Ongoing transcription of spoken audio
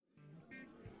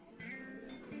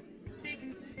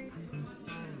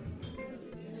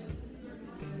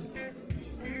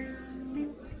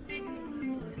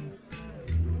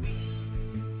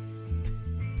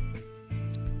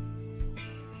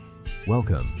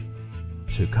Welcome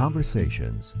to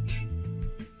Conversations.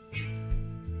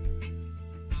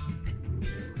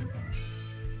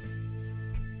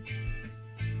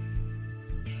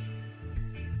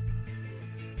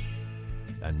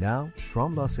 And now,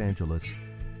 from Los Angeles,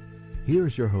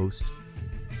 here's your host,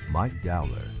 Mike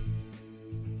Dowler.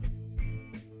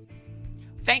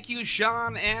 Thank you,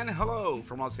 Sean, and hello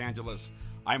from Los Angeles.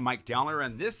 I'm Mike Dowler,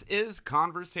 and this is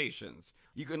Conversations.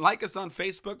 You can like us on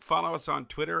Facebook, follow us on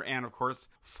Twitter, and of course,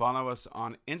 follow us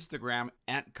on Instagram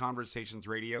at Conversations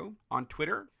Radio, on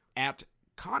Twitter at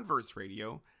Converse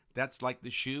Radio. That's like the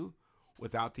shoe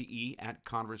without the E, at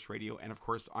Converse Radio. And of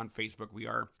course, on Facebook, we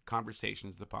are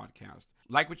Conversations, the podcast.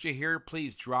 Like what you hear,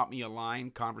 please drop me a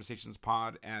line,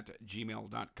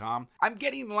 conversationspod@gmail.com. I'm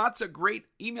getting lots of great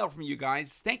email from you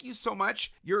guys. Thank you so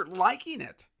much. You're liking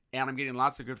it. And I'm getting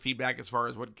lots of good feedback as far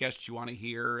as what guests you want to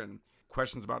hear and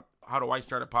questions about how do I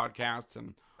start a podcast.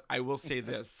 And I will say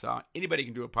this, anybody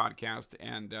can do a podcast,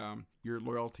 and your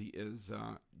loyalty is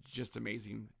just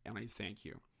amazing, and I thank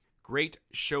you. Great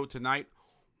show tonight.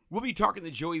 We'll be talking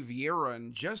to Joey Vieira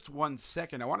in just 1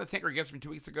 second. I want to thank our guest from 2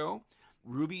 weeks ago,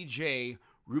 Ruby J.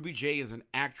 Ruby J is an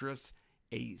actress,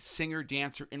 a singer,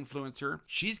 dancer, influencer.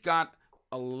 She's got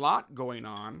a lot going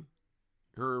on.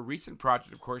 Her recent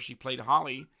project, of course, she played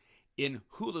Holly in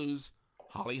Hulu's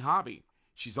Holly Hobby.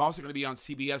 She's also going to be on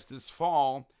CBS this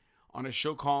fall on a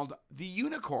show called The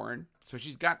Unicorn. So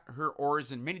she's got her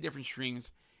oars in many different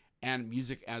streams and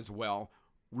music as well.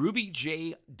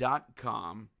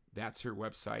 RubyJ.com. That's her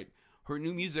website. Her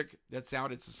new music that's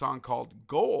out, it's a song called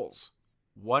Goals.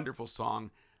 Wonderful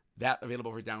song. That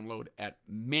available for download at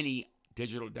many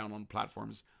digital download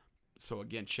platforms. So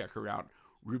again, check her out,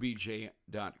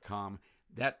 RubyJ.com.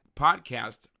 That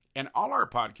podcast and all our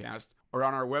podcasts are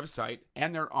on our website,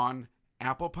 and they're on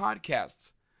Apple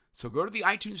Podcasts. So go to the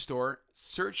iTunes store,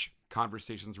 search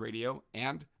Conversations Radio,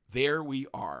 and there we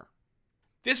are.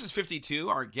 This is 52.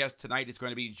 Our guest tonight is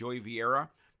going to be Joey Vieira,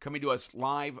 coming to us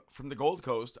live from the Gold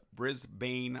Coast,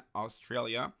 Brisbane,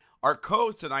 Australia. Our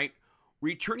co-host tonight,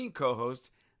 returning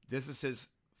co-host, this is his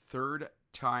third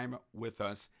time with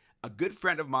us. A good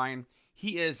friend of mine.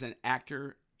 He is an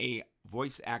actor, a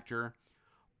voice actor,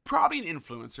 probably an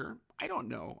influencer. I don't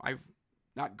know. I've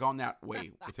not gone that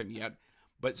way with him yet.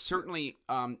 But certainly,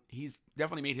 he's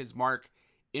definitely made his mark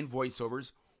in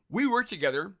voiceovers. We work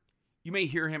together. You may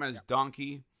hear him as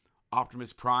Donkey,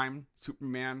 Optimus Prime,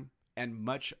 Superman, and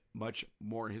much, much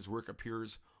more. His work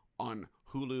appears on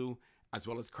Hulu, as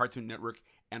well as Cartoon Network,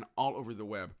 and all over the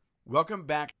web. Welcome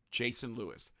back, Jason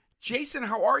Lewis. Jason,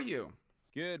 how are you?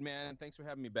 Good, man. Thanks for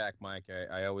having me back, Mike.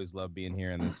 I always love being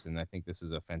here in this, and I think this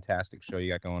is a fantastic show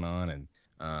you got going on. And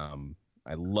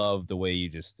I love the way you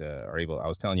just are able. I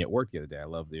was telling you at work the other day, I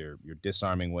love your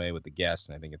disarming way with the guests,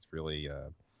 and I think it's really,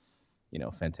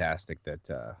 fantastic that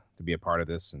to be a part of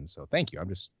this. And so, thank you. I'm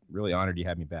just really honored you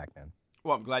had me back, man.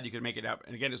 Well, I'm glad you could make it up.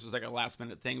 And again, this was like a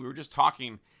last-minute thing. We were just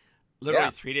talking literally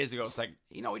 3 days ago. It's like,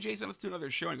 you know what, Jason, let's do another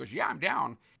show. And he goes, yeah, I'm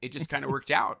down. It just kind of worked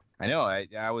out. I know.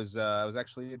 I was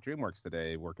actually at DreamWorks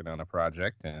today working on a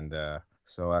project, and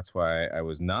so that's why I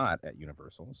was not at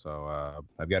Universal. So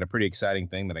I've got a pretty exciting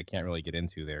thing that I can't really get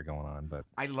into there going on. But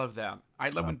I love that. I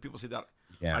love when people say that.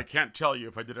 Yeah. I can't tell you.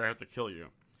 If I did, I have to kill you.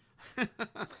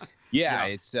 Yeah,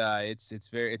 it's a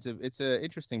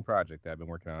interesting project that I've been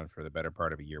working on for the better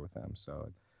part of a year with them.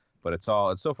 So, but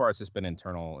so far it's just been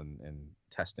internal and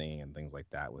testing and things like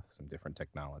that with some different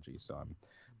technology. So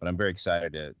I'm very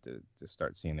excited to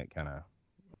start seeing it kind of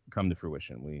come to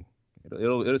fruition.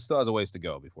 It still has a ways to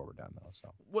go before we're done though.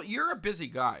 So. Well, you're a busy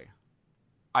guy.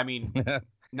 I mean,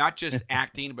 not just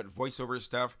acting, but voiceover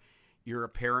stuff. You're a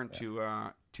parent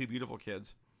to two beautiful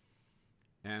kids.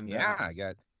 And yeah, I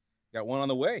got one on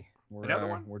the way. Another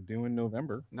one? We're doing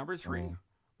November. Number 3.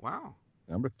 Wow.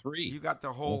 Number 3. You got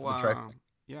the whole,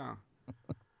 yeah.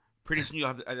 Pretty soon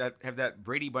you'll have that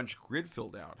Brady Bunch grid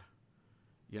filled out,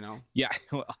 you know? Yeah,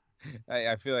 well,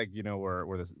 I feel like,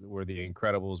 we're the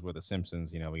Incredibles, we're the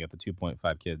Simpsons, we got the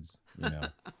 2.5 kids,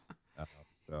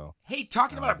 so. Hey,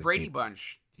 talking about Brady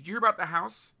Bunch, did you hear about the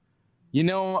house?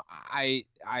 I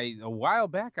a while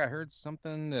back I heard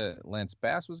something that Lance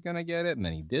Bass was going to get it, and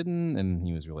then he didn't, and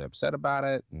he was really upset about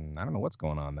it, and I don't know what's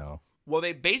going on, though. Well,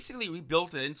 they basically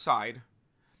rebuilt it inside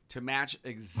to match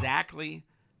exactly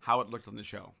how it looked on the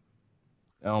show.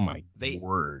 Oh, my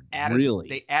word. Really?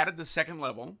 They added the second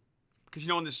level, because,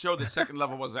 in the show, the second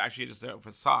level was actually just a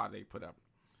facade they put up.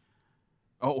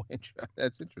 Oh,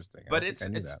 that's interesting. But it's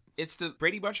the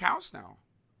Brady Bunch house now.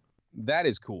 That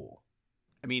is cool.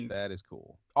 I mean, that is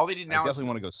cool. All they need now I definitely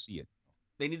want to go see it.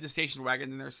 They need the station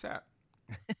wagon in their set.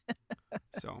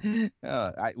 So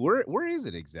where is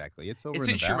it exactly? It's over it's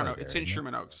in in the valley Sherman. there, It's in isn't it?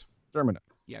 Sherman Oaks. Sherman.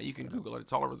 Yeah, you can Google it.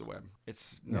 It's all over the web.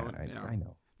 It's Yeah, no, you know. I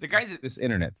know. The guys that This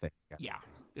internet thing. yeah,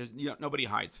 there's, nobody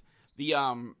hides. The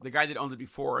guy that owned it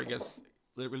before, I guess,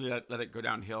 really let it go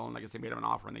downhill, and I guess they made him an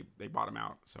offer and they bought him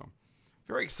out. So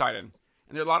very excited.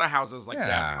 And there are a lot of houses like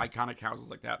that, iconic houses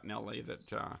like that in LA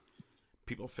that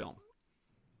people film,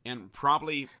 and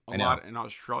probably a lot in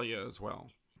Australia as well.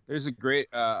 There's a great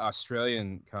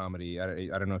Australian comedy.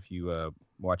 I don't know if you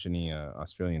watch any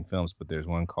Australian films, but there's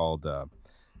one called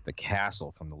The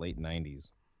Castle from the late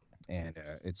 '90s, and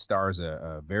it stars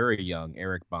a very young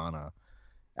Eric Bana,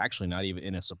 actually not even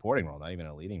in a supporting role, not even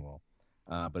a leading role,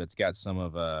 but it's got some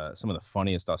of the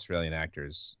funniest Australian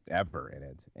actors ever in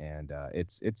it, and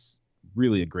it's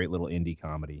really a great little indie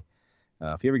comedy.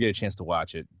 If you ever get a chance to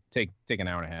watch it, take an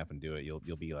hour and a half and do it.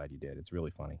 You'll be glad you did. It's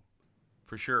really funny.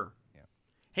 For sure. Yeah.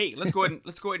 Hey, let's go ahead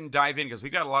and dive in because we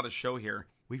got a lot of show here.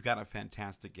 We've got a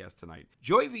fantastic guest tonight,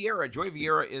 Joey Vieira. Joey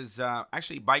Vieira is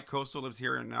actually bi-coastal, lives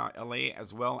here in LA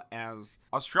as well as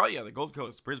Australia, the Gold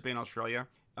Coast, Brisbane, Australia.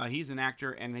 He's an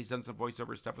actor and he's done some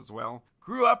voiceover stuff as well.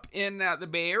 Grew up in the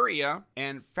Bay Area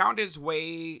and found his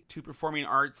way to performing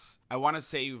arts, I want to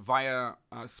say via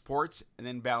sports and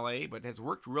then ballet, but has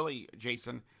worked really,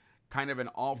 Jason, kind of in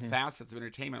all facets of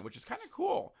entertainment, which is kind of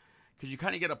cool because you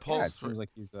kind of get a pulse. Yeah, it seems like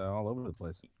he's all over the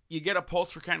place. You get a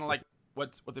pulse for kind of like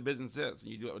what the business is.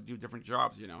 You do different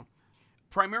jobs, you know.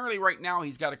 Primarily right now,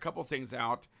 he's got a couple things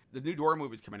out. The new Dora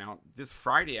movie's coming out this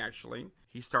Friday, actually.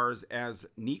 He stars as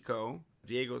Nico,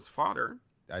 Diego's father.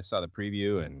 I saw the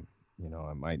preview, and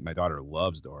my daughter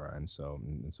loves Dora, and so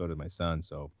did my son.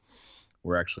 So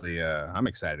we're actually I'm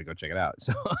excited to go check it out.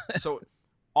 So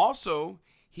also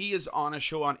he is on a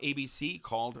show on ABC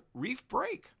called Reef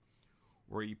Break,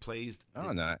 where he plays.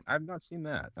 Oh no, I've not seen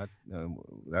that.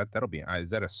 That'll be.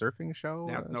 Is that a surfing show?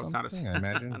 No, it's not I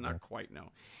imagine. Not quite. No,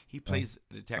 he plays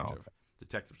a detective. Oh, okay.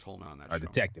 Detective Tolman on that show. A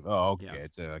detective. Oh, okay. Yes.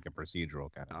 It's like a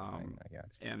procedural kind of thing. I got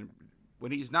you. And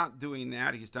when he's not doing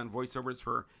that, he's done voiceovers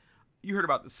for. You heard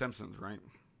about The Simpsons, right?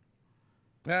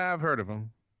 Yeah, I've heard of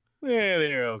them. Yeah,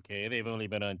 they're okay. They've only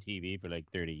been on TV for like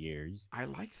 30 years. I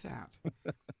like that.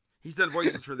 He's done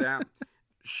voices for that.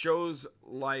 Shows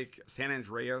like San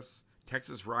Andreas,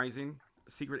 Texas Rising,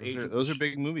 Secret Agent. Those are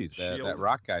big movies. That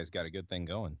Rock guy's got a good thing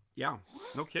going. Yeah,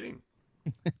 no kidding.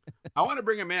 I want to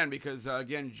bring him in because,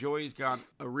 again, Joey's got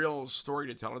a real story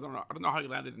to tell. I don't know how he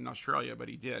landed in Australia, but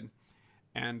he did.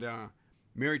 And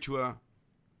married to a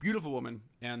beautiful woman,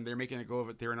 and they're making a go of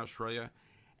it there in Australia.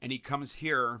 And he comes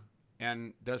here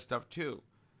and does stuff too.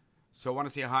 So I want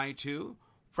to say hi to,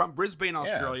 from Brisbane,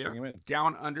 Australia,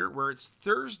 down under, where it's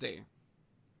Thursday,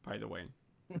 by the way.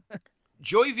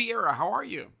 Joey Vieira, how are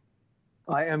you?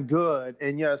 I am good.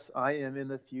 And yes, I am in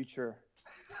the future.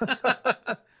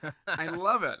 I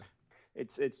love it.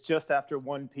 It's just after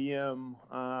 1 p.m.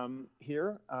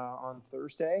 Here on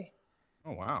Thursday.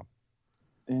 Oh, wow.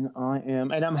 And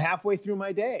I'm halfway through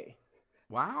my day.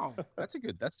 Wow. That's a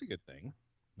good thing.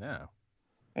 Yeah.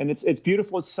 And it's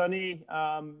beautiful. It's sunny.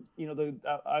 I'm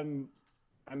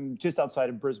just outside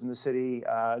of Brisbane, the city,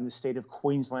 in the state of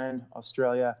Queensland,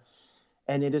 Australia.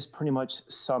 And it is pretty much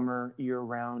summer year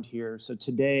round here. So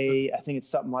today, I think it's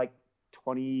something like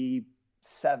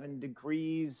 27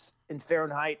 degrees in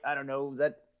Fahrenheit. I don't know, is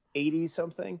that 80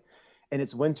 something? And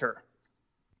it's winter.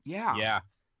 Yeah.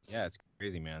 Yeah, it's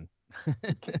crazy, man.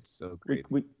 It's so crazy.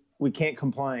 We can't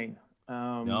complain.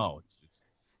 No, it's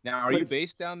now. Are you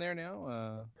based down there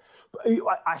now?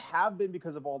 I have been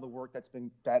because of all the work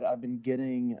that I've been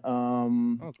getting.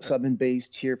 So I've been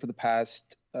based here for the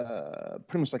past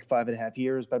pretty much like 5.5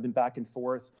 years, but I've been back and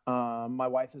forth. My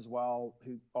wife as well,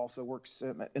 who also works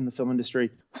in the film industry.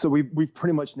 So we've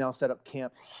pretty much now set up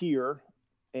camp here,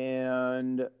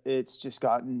 and it's just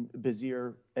gotten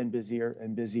busier and busier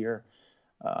and busier.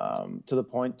 To the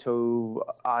point to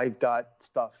I've got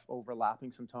stuff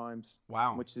overlapping sometimes.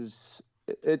 Wow.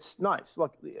 It's nice.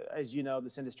 Look, as you know,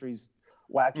 this industry's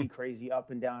wacky, crazy,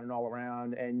 up and down and all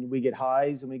around, and we get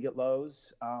highs and we get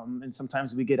lows, and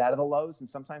sometimes we get out of the lows and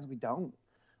sometimes we don't.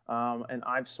 And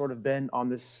I've sort of been on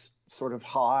this sort of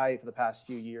high for the past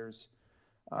few years,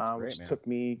 which took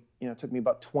me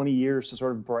about 20 years to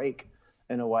sort of break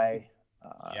in a way.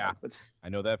 I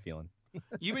know that feeling.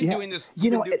 You've been doing this.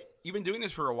 You've been doing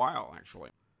this for a while, actually.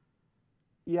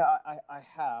 Yeah, I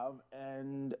have,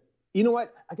 and you know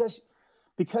what? I guess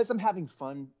because I'm having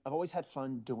fun, I've always had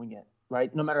fun doing it.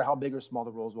 Right, no matter how big or small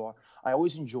the roles were, I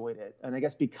always enjoyed it, and I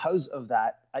guess because of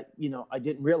that, I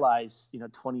didn't realize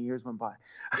 20 years went by.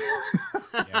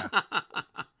 Yeah.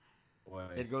 Boy,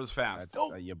 it goes fast.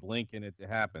 You blink and it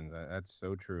happens. That's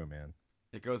so true, man.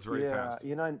 It goes very fast.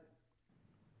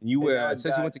 You And it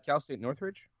says you went to Cal State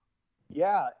Northridge?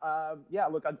 Yeah, yeah.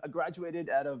 Look, I graduated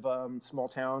out of small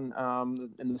town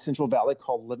in the Central Valley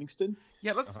called Livingston.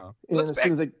 Yeah, Uh-huh.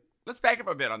 let's back up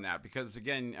a bit on that, because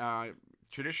again,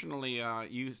 traditionally,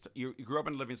 you grew up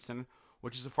in Livingston,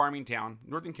 which is a farming town,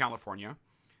 Northern California.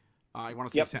 I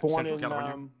want to say Central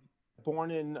California.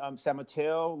 Born in San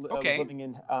Mateo. Okay. I was living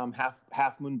in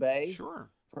Half Moon Bay. Sure.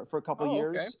 For a couple of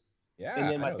years. Okay. Yeah. And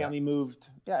then my family moved.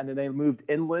 Yeah, and then they moved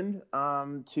inland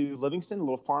to Livingston, a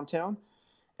little farm town.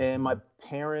 And my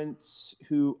parents,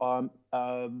 who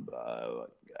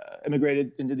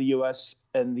immigrated into the U.S.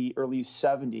 in the early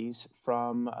 70s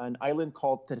from an island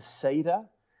called Terceira,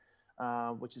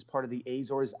 which is part of the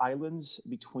Azores Islands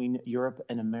between Europe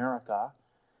and America.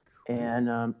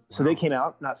 And so they came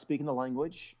out not speaking the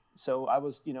language. So I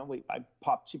was, they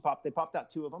popped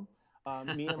out two of them,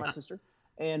 me and my sister.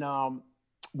 And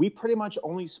we pretty much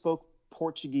only spoke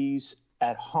Portuguese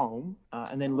at home.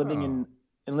 And then living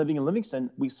in Livingston,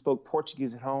 we spoke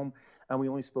Portuguese at home, and we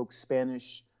only spoke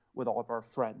Spanish with all of our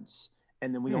friends.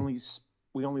 And then we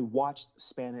only watched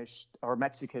Spanish or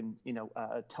Mexican,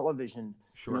 television.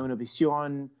 Sure.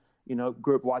 Univision,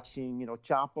 grew up watching,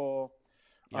 Chapo,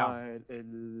 El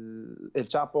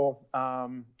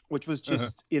Chapo, which was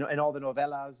just, and all the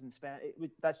novelas in Spanish.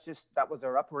 That was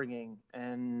our upbringing.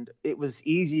 And it was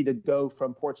easy to go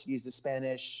from Portuguese to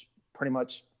Spanish, pretty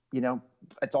much,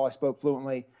 that's all I spoke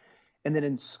fluently. And then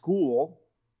in school,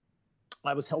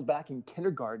 I was held back in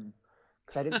kindergarten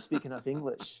because I didn't speak enough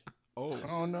English.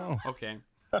 Oh no. Okay.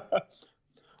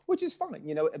 Which is fine,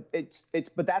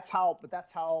 but that's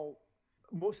how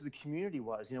most of the community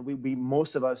was. We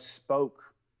most of us spoke,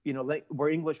 where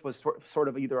English was sort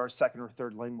of either our second or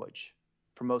third language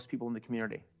for most people in the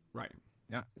community. Right.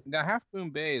 Yeah. Now, Half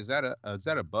Moon Bay, is that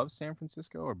above San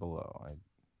Francisco or below?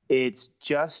 It's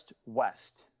just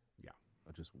west. Yeah.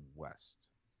 Oh, just west.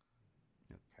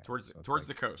 Towards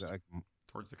the coast.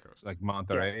 Towards the coast. Like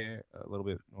Monterey, a little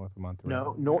bit north of Monterey.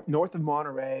 No, north of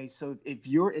Monterey. So if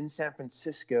you're in San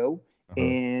Francisco,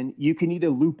 and you can either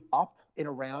loop up and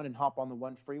around and hop on the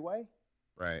one freeway.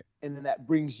 Right. And then that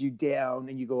brings you down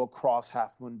and you go across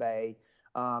Half Moon Bay.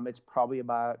 It's probably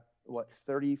about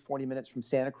 30-40 minutes from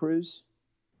Santa Cruz.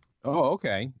 Oh,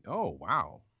 okay. Oh,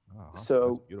 wow. Oh, so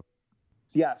that's beautiful.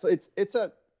 Yeah, so it's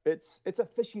a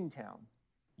fishing town.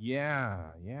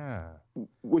 Yeah.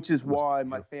 Which is why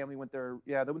my family went there.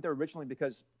 Yeah, they went there originally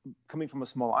because coming from a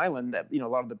small island, that a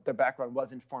lot of their background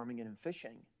was in farming and in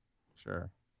fishing. Sure.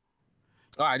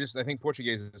 Oh, I think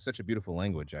Portuguese is such a beautiful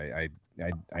language. I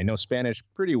know Spanish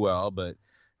pretty well, but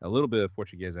a little bit of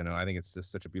Portuguese I know. I think it's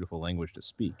just such a beautiful language to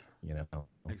speak.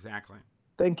 Exactly.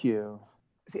 Thank you.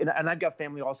 See, and I've got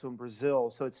family also in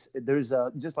Brazil, so there's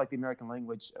just like the American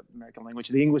language,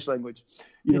 the English language.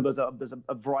 There's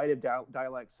a variety of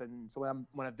dialects, and so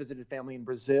when I visited family in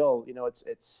Brazil,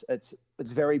 it's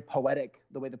very poetic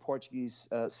the way the Portuguese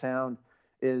sound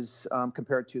is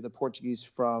compared to the Portuguese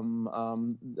from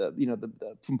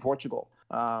from Portugal.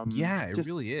 It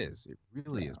really is. It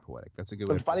really is poetic. That's a good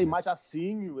way. Eu falei mais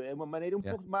assim, é uma maneira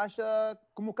pouco mais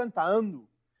como cantando.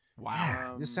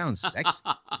 Wow, this sounds sexy.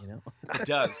 It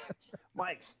does.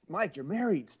 Mike, you're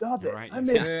married. Stop it. Right.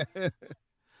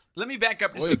 Let me back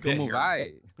up just a bit here.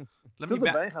 Let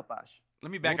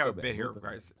me back up a bit here,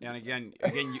 guys. And again,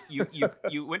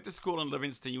 you went to school in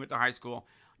Livingston. You went to high school.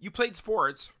 You played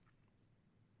sports.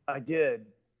 I did.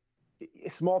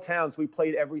 Small towns, we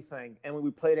played everything, and when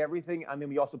we played everything, I mean,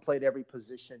 we also played every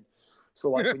position. So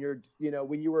like when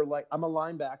you were like, I'm a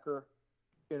linebacker.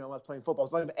 I was playing football,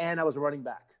 and I was a running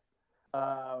back.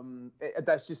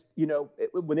 That's just,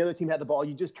 when the other team had the ball,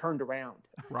 you just turned around.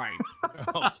 Right.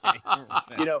 Okay.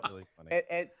 That's really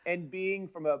funny. And being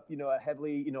from a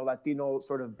heavily, Latino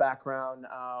sort of background,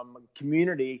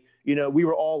 community, we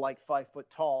were all like 5 foot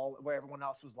tall, where everyone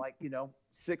else was like,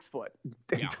 6 foot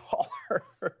taller.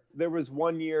 There was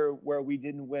one year where we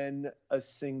didn't win a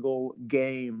single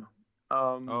game.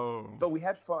 But we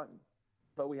had fun.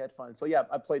 So yeah,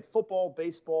 I played football,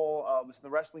 baseball, was in the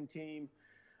wrestling team,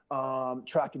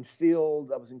 track and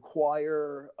field. I was in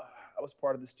choir. I was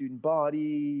part of the student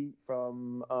body,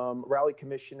 from rally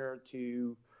commissioner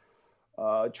to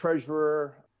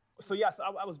treasurer. So yes,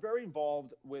 I was very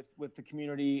involved with the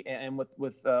community and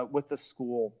with the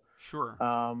school. Sure.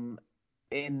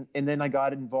 And then I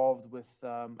got involved with,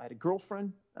 I had a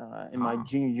girlfriend in my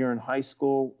junior year in high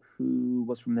school who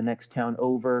was from the next town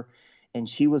over, and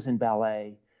she was in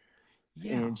ballet.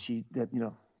 Yeah. And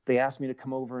they asked me to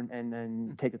come over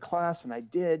and take a class, and I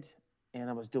did. And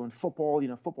I was doing football.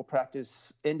 Football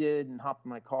practice ended, and hopped in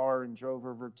my car and drove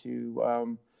over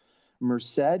to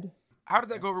Merced. How did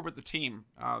that go over with the team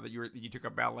that you took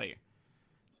up ballet?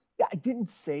 I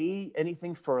didn't say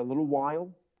anything for a little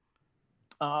while,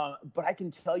 but I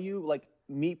can tell you, like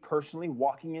me personally,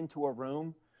 walking into a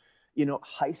room,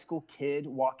 high school kid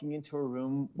walking into a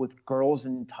room with girls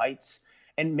in tights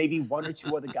and maybe one or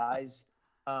two other guys.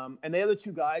 And the other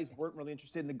two guys weren't really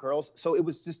interested in the girls. So it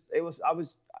was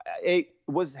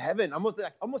heaven. I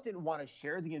almost didn't want to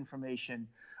share the information.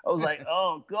 I was like,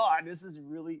 oh God, this is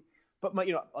really, but like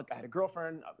I had a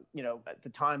girlfriend, at the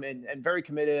time and very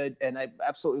committed, and I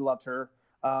absolutely loved her.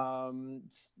 To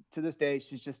this day,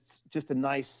 she's just a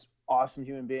nice, awesome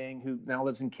human being who now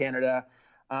lives in Canada.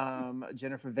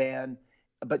 Jennifer Van,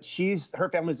 but her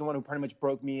family's the one who pretty much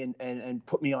broke me and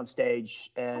put me on stage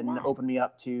and opened me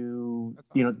up to,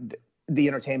 the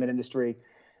entertainment industry.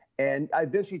 And I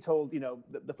eventually told,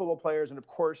 the football players, and of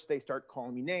course they start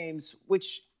calling me names,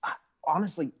 which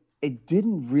honestly, it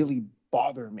didn't really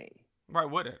bother me. Why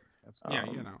would it?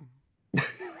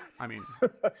 I mean,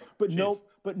 but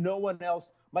no one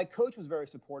else. My coach was very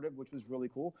supportive, which was really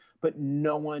cool. But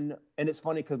no one, and it's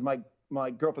funny because my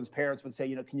girlfriend's parents would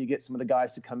say, can you get some of the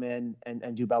guys to come in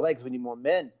and do ballet because we need more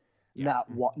men. Yeah.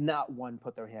 Not one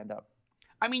put their hand up.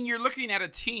 I mean, you're looking at a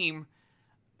team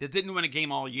that didn't win a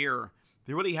game all year.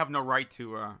 They really have no right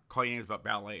to call you names about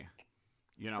ballet.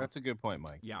 That's a good point,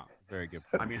 Mike. Yeah, very good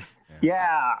point. I mean,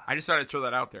 yeah. I just thought I'd throw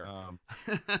that out there.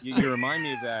 You remind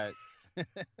me of that.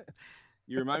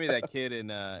 You remind me of that kid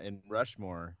in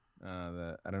Rushmore.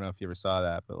 I don't know if you ever saw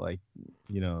that, but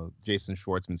Jason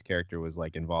Schwartzman's character was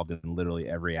like involved in literally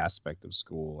every aspect of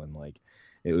school, and like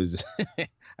it was, I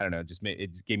don't know, it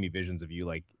just gave me visions of you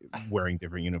like wearing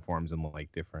different uniforms and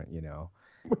like different,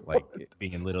 like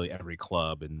being in literally every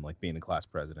club and like being the class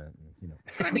president.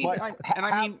 I mean,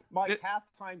 my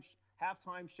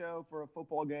halftime show for a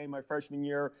football game my freshman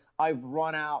year, I've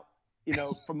run out,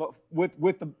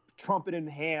 with the trumpet in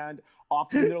hand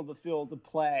off the middle of the field to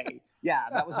play. Yeah,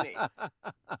 that was me.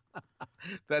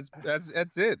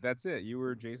 That's it. You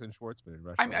were Jason Schwartzman in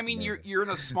Russia. I mean, you're in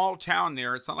a small town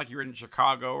there. It's not like you're in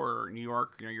Chicago or New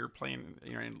York. You're playing,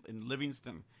 in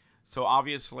Livingston. So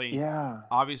obviously,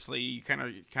 you kind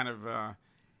of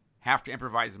have to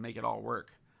improvise and make it all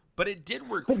work. But it did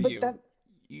work for you.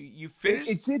 You finished.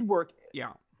 It did work.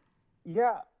 Yeah.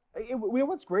 Yeah.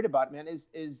 What's great about it, man,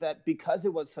 is that because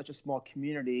it was such a small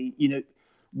community,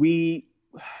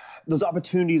 those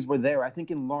opportunities were there. I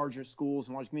think in larger schools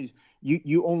and large communities,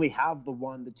 you only have the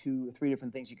 1, the 2, or 3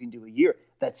 different things you can do a year.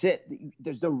 That's it.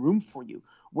 There's no room for you.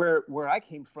 Where I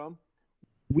came from,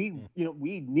 we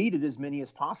needed as many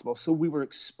as possible, so we were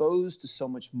exposed to so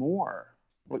much more,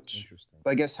 which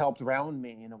I guess helped round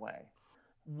me in a way.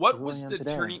 What was the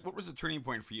turning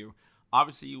point for you?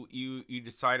 Obviously, you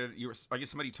decided I guess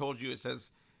somebody told you, it says,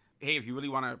 hey, if you really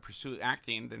want to pursue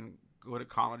acting, then go to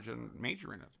college and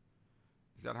major in it.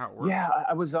 Is that how it works? Yeah,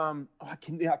 I was I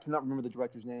cannot remember the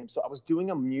director's name. So I was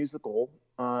doing a musical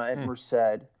at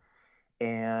Merced,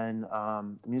 and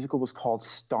the musical was called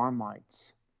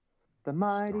Starmites. The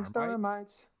mighty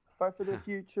Starmites fight for the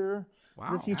future.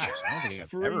 Wow. The future. I don't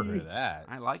think I've ever heard of that.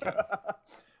 I like it.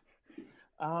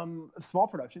 Small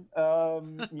production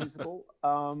musical,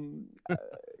 and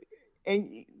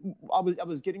I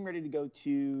was getting ready to go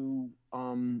to.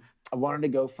 I wanted to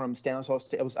go from Stanislaus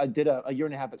State. I did a year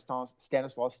and a half at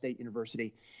Stanislaus State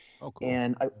University, oh, cool.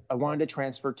 And I wanted to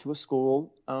transfer to a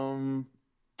school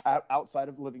outside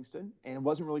of Livingston, and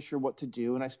wasn't really sure what to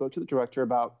do. And I spoke to the director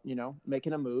about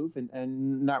making a move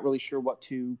and not really sure what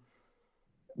to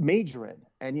major in.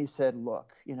 And he said,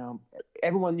 look,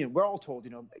 everyone, we're all told,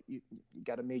 you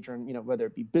got to major in, whether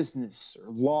it be business or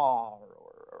law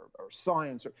or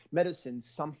science or medicine,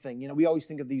 something. We always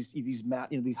think of these these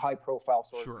high profile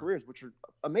sort of careers, which are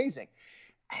amazing.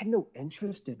 I had no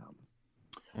interest in them.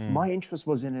 My interest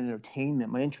was in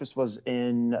entertainment. My interest was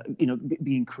in,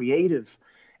 being creative.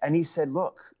 And he said,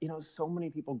 look, so many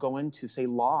people go into, say,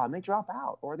 law and they drop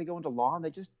out, or they go into law and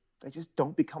they just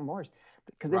don't become lawyers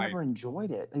because they never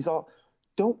enjoyed it. And he's all,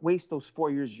 don't waste those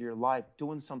 4 years of your life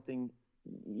doing something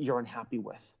you're unhappy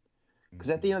with. Because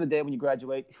at the end of the day, when you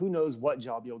graduate, who knows what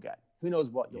job you'll get? Who knows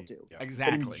what you'll do?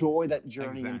 Exactly. But enjoy that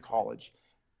journey in college.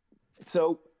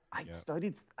 So I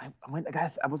studied.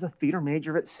 I was a theater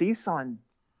major at CSUN.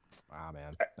 Wow,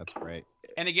 man, that's great.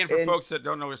 And again, for folks that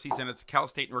don't know what CSUN, it's Cal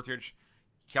State Northridge.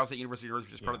 Cal State University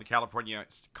Northridge is part of the California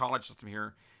college system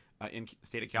here in the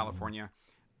state of California.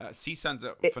 CSUN's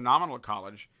a phenomenal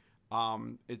college.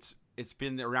 It's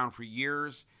been around for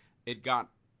years. It got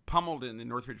pummeled in the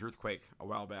Northridge earthquake a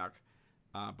while back,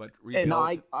 but rebuilt.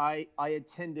 And I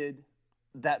attended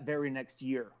that very next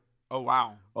year. Oh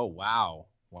wow! Oh wow!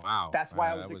 Wow! That's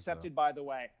why I was accepted. By the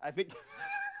way, I think.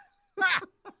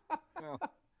 Well,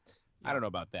 I don't know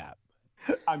about that.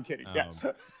 I'm kidding. Yes.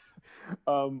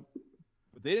 But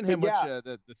they didn't have much.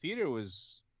 The theater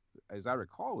was, as I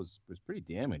recall, was pretty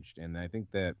damaged, and I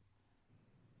think that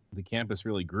the campus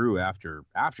really grew after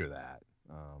that.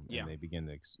 And they began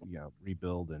to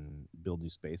rebuild and build new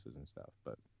spaces and stuff.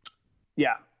 But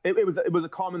yeah, it was a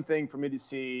common thing for me to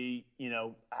see.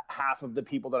 Half of the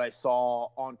people that I saw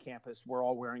on campus were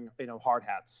all wearing hard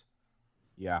hats.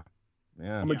 Yeah.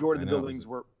 The majority of the buildings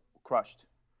were crushed.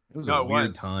 It was a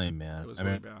weird time, man. It was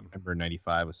really bad. I remember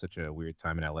 '95 was such a weird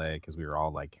time in LA because we were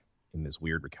all like in this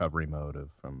weird recovery mode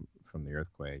from the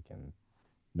earthquake, and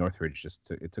Northridge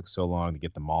it took so long to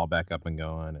get the mall back up and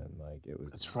going, and like it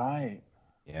was. That's right.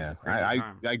 Yeah,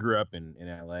 I grew up in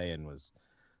LA and was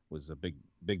a big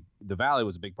the Valley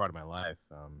was a big part of my life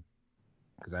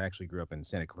because I actually grew up in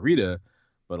Santa Clarita,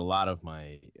 but a lot of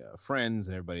my friends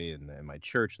and everybody in my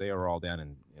church, they were all down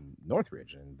in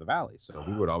Northridge in the Valley, so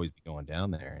we would always be going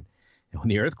down there. And when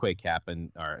the earthquake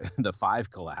happened, or the 5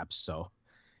 collapsed, so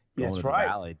going to the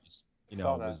Valley just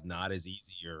was not as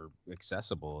easy or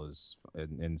accessible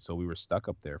and so we were stuck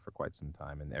up there for quite some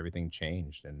time, and everything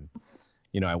changed, and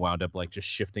I wound up like just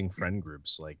shifting friend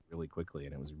groups like really quickly,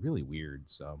 and it was really weird.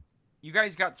 So you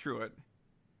guys got through it.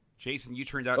 Jason, you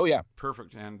turned out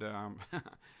perfect, and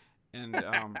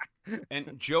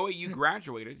and Joey, you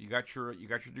graduated. You got your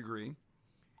degree.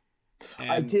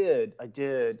 And I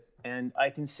did, and I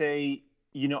can say,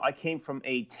 I came from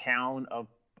a town of,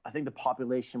 I think the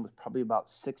population was probably about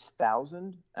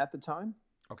 6,000 at the time.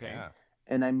 Okay. Yeah.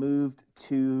 And I moved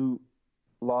to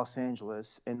Los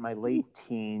Angeles in my late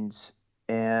teens.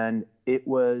 And it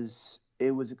was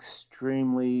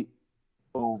extremely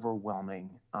overwhelming.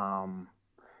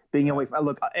 Being away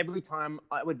from, every time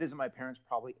I would visit my parents,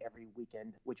 probably every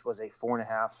weekend, which was a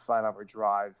 4.5, 5-hour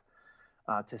drive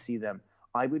to see them,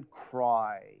 I would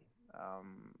cry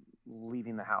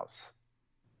leaving the house.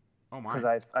 Oh my!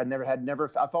 Because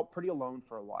I felt pretty alone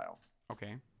for a while.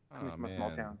 Okay. Coming from a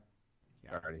small town.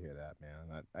 Yeah. Sorry to hear that,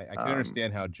 man. I can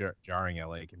understand how jarring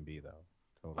LA can be, though.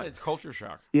 Totally. Well, it's culture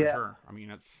shock, for sure. I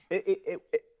mean, it's...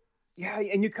 Yeah,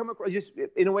 and you come across, just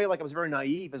in a way, like I was very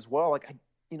naive as well. Like,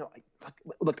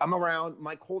 look, I'm around,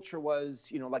 my culture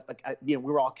was, we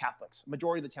were all Catholics.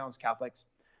 Majority of the town's Catholics.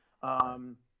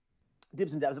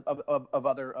 Dibs and dabs of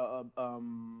other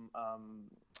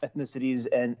ethnicities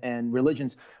and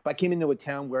religions. But I came into a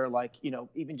town where,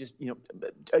 even just,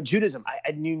 Judaism,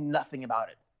 I knew nothing about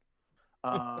it.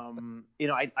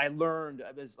 I learned,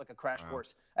 it was like a crash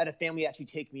course. I had a family actually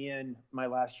take me in my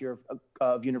last year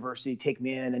of university, take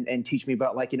me in and teach me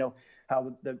about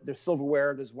how the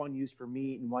silverware, there's one used for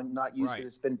meat and one not used because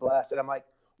it's been blessed. And I'm like,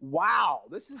 wow,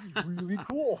 this is really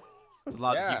cool. It's a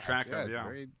lot to keep track of,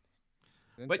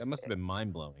 But that must have been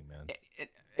mind blowing, man.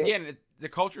 Again, the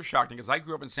culture shocked me because I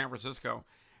grew up in San Francisco,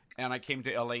 and I came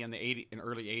to LA in the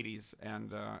early '80s,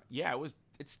 and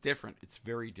it's different. It's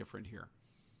very different here.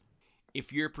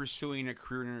 If you're pursuing a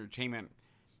career in entertainment,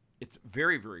 it's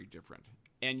very, very different.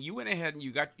 And you went ahead and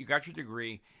you got your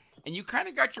degree, and you kind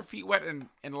of got your feet wet in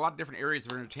a lot of different areas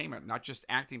of entertainment, not just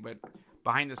acting, but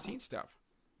behind the scenes stuff.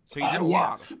 So you did a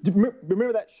lot.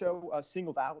 Remember that show,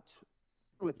 Singled Out,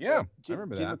 with I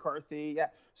remember Jim that. McCarthy? Yeah.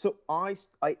 So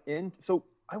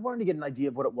I wanted to get an idea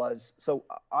of what it was. So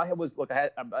I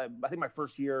think my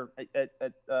first year at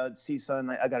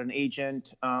CSUN, I got an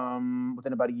agent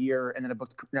within about a year, and then I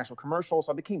booked a national commercial.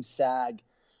 So I became SAG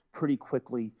pretty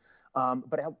quickly.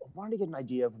 But I wanted to get an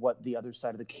idea of what the other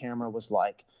side of the camera was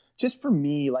like. Just for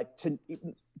me,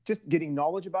 just getting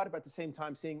knowledge about it, but at the same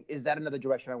time seeing, is that another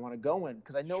direction I want to go in?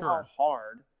 Because I know how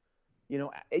hard, you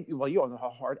know how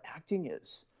hard acting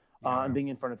is, and being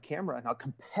in front of camera, and how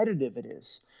competitive it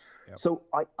is. Yep. So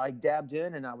I dabbed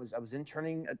in, and I was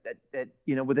interning at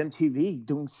with MTV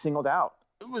doing Singled Out.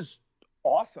 It was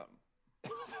awesome.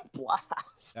 It was a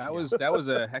blast. That was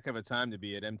a heck of a time to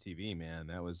be at MTV, man.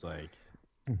 That was like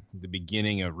the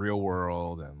beginning of Real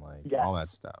World and all that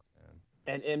stuff,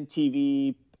 man. And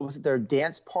MTV, was it their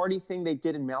dance party thing they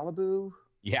did in Malibu?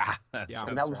 Yeah,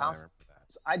 Malibu House.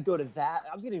 So I'd go to that.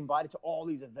 I was getting invited to all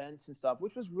these events and stuff,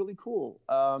 which was really cool.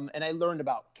 And I learned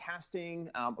about casting.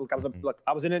 I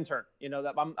was an intern.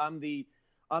 That I'm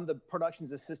the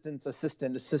productions assistant.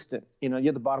 You're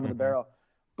at the bottom of the barrel.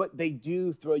 But they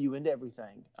do throw you into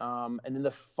everything. And then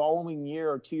the following year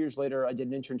or 2 years later, I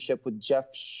did an internship with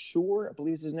Jeff Shore, I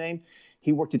believe is his name.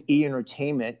 He worked at E!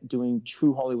 Entertainment doing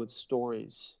True Hollywood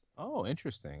Stories. Oh,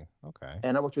 interesting. Okay.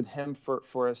 And I worked with him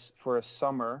for a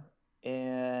summer.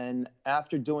 And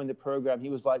after doing the program, he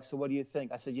was like, "So what do you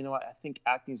think?" I said, "You know what? I think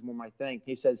acting is more my thing."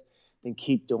 He says, "Then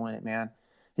keep doing it, man."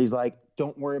 He's like,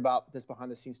 "Don't worry about this behind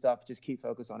the scenes stuff. Just keep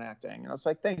focused on acting." And I was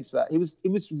like, "Thanks for that." He was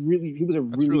really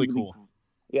really cool.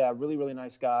 Yeah, really, really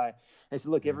nice guy. And I said,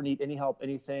 look, ever need any help,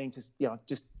 anything,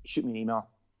 just shoot me an email.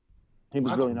 He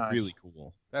was really nice. Really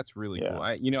cool. That's really cool.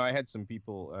 I had some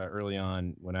people early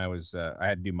on when I was I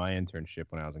had to do my internship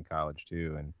when I was in college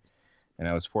too, and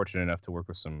I was fortunate enough to work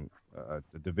with a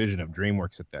division of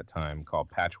DreamWorks at that time called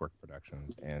Patchwork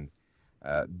Productions, and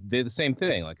they're the same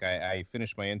thing. Like I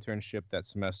finished my internship that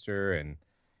semester, and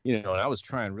and I was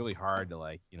trying really hard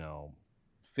to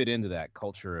fit into that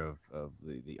culture of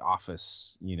the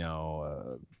office,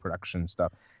 production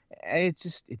stuff.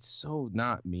 It's so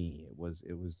not me. It was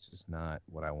just not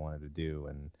what I wanted to do.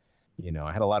 And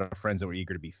I had a lot of friends that were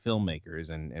eager to be filmmakers,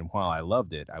 and while I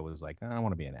loved it, I was like, I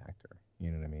want to be an actor. You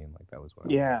know what I mean? Like that was what I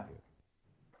wanted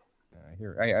to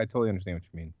do. I totally understand what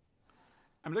you mean.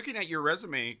 I'm looking at your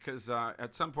resume because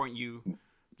at some point you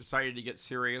decided to get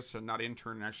serious and not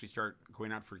intern and actually start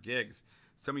going out for gigs.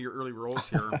 Some of your early roles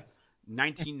here,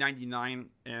 1999,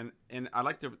 and I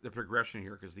like the progression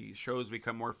here because the shows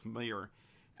become more familiar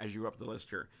as you go up the list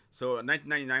here. So in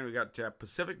 1999, we got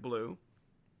Pacific Blue.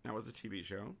 That was a TV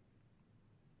show.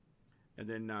 And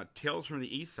then Tales from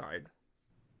the East Side.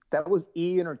 That was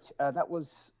that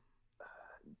was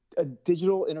a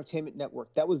digital entertainment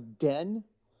network. That was Den.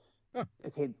 Huh.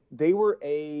 Okay, they were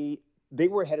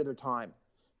ahead of their time.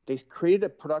 They created a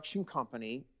production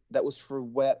company that was for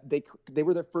web. They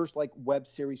were their first web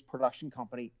series production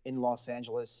company in Los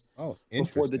Angeles. Oh,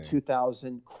 before the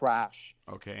 2000 crash.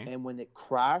 Okay. And when it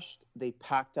crashed, they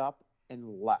packed up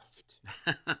and left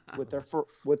with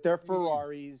their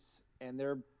Ferraris and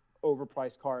their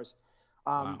overpriced cars.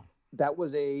 Wow. That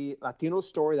was a Latino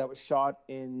story that was shot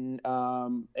in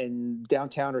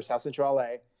downtown or South Central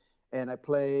LA, and I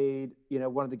played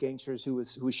one of the gangsters who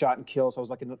was shot and killed. So I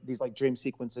was in these dream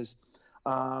sequences.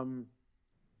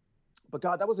 But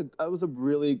God, that was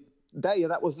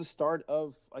the start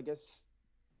of, I guess,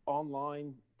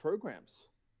 online programs.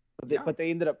 But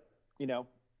they ended up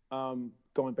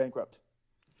going bankrupt.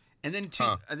 And then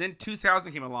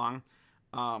 2000 came along.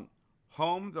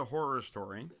 Home, the Horror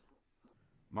Story.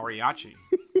 Mariachi.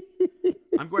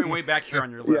 I'm going way back here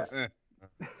on your list. Yeah.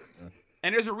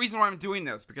 And there's a reason why I'm doing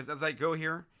this, because as I go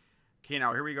here, okay,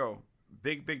 now here we go.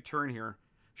 Big turn here.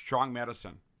 Strong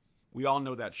Medicine. We all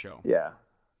know that show. Yeah.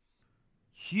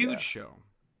 Huge show.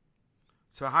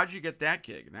 So how'd you get that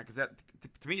gig? Because that,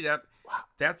 to me,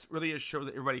 that's really a show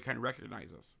that everybody kind of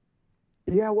recognizes.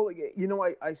 Yeah, well,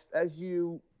 as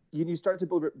you start to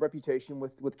build a reputation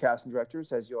with casting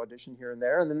directors as you audition here and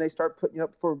there, and then they start putting you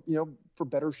up for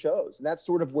better shows, and that's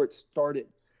sort of where it started.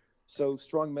 So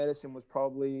Strong Medicine was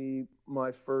probably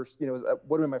my first, would have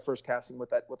been my first casting with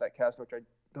that cast director. I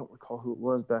don't recall who it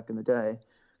was back in the day.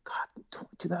 God,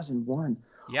 2001.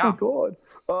 Yeah. Oh my God.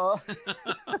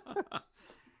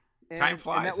 Time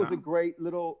flies. And that was a great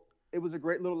little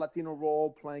Latino role,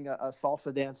 playing a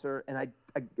salsa dancer. And I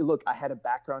had a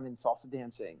background in salsa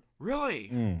dancing. Really?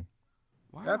 Mm.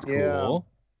 Wow. That's cool.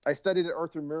 I studied at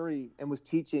Arthur Murray and was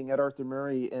teaching at Arthur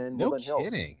Murray in Woodland Hills. No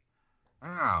kidding.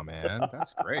 Wow, man,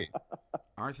 that's great.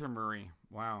 Arthur Murray.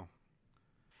 Wow.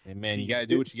 Hey, man, you got to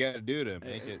do what you got to do to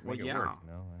make it work.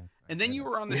 And then you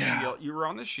were on the Shield. You were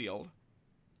on the Shield.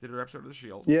 Did an episode of the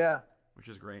Shield. Yeah. Which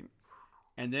is great.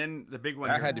 And then the big one.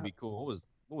 That had to be cool.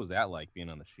 What was that like, being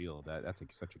on the Shield? That's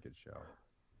such a good show.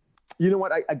 You know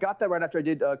what? I got that right after I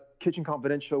did Kitchen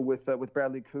Confidential with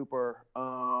Bradley Cooper.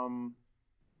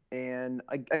 And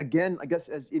I guess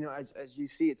as you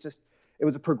see, it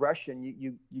was a progression.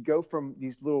 You go from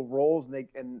these little roles,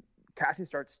 and casting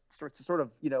starts to sort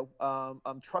of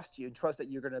trust you and trust that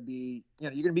you're going to be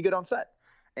good on set,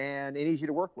 and it needs you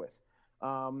to work with.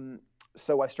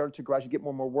 So I started to gradually get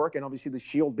more and more work, and obviously the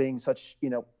Shield being such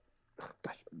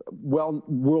world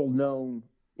known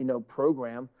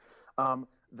program,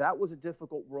 that was a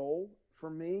difficult role for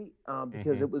me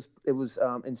because it was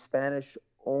in Spanish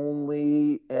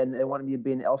only, and they wanted me to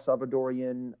be an El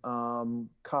Salvadorian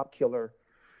cop killer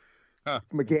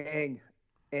from a gang.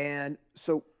 And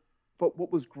so, but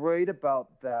what was great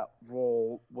about that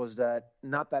role was that,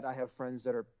 not that I have friends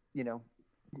that are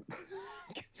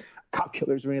cop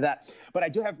killers or any of that, but I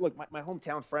do have my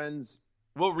hometown friends.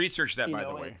 We'll research that, by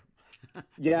the way.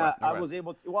 Yeah, I was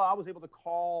able to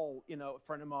call a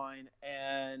friend of mine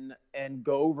and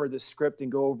go over the script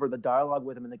and go over the dialogue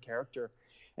with him and the character,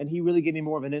 and he really gave me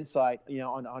more of an insight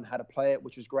on how to play it,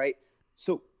 which was great.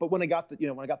 So, but when I got the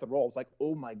role, it's like,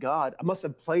 oh my God, I must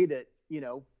have played it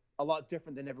a lot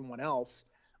different than everyone else.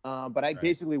 But I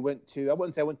basically went to, I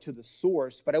wouldn't say I went to the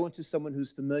source, but I went to someone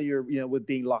who's familiar with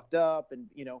being locked up, and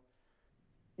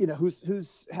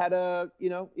who's had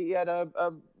he had a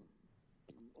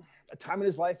time in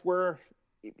his life where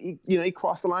he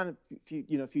crossed the line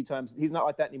a few times. He's not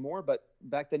like that anymore, but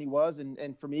back then he was,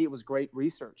 and for me it was great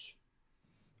research.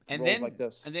 And roles then like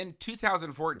this. And then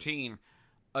 2014,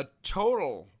 a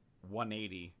total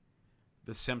 180,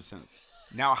 The Simpsons.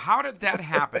 Now, how did that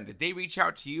happen? Did they reach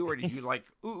out to you, or did you like,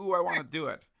 ooh, I want to do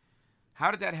it? How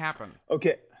did that happen?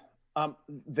 Okay.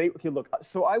 Look,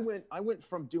 so I went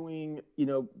from doing,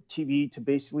 TV to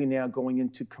basically now going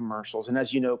into commercials. And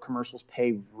as you know, commercials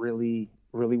pay really,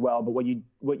 really well. But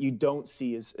what you don't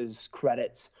see is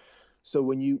credits. So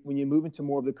when you move into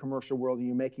more of the commercial world and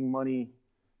you're making money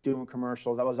doing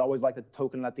commercials, I was always like the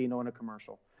token Latino in a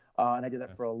commercial. And I did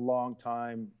that for a long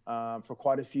time, for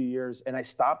quite a few years. And I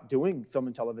stopped doing film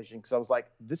and television because I was like,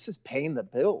 this is paying the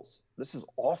bills. This is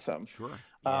awesome. Sure.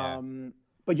 Yeah.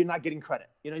 But you're not getting credit.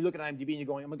 You look at IMDb and you're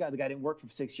going, oh my God, the guy didn't work for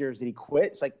 6 years. Did he quit?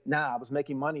 It's like, nah, I was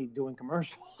making money doing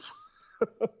commercials.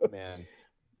 Man,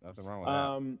 nothing wrong with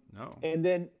that. No. And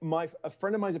then a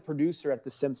friend of mine is a producer at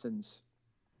The Simpsons.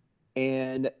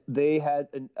 And they had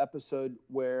an episode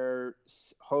where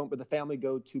the family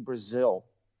go to Brazil.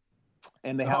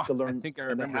 And they have to learn. I think I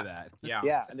remember that. Yeah.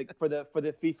 Yeah, and for the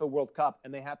FIFA World Cup,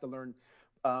 and they have to learn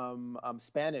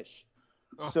Spanish.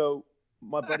 Oh. So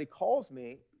my buddy calls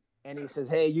me, and he says,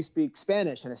 "Hey, you speak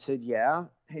Spanish?" And I said, "Yeah."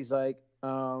 He's like,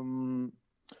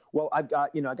 "Well, I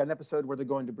got an episode where they're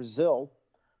going to Brazil,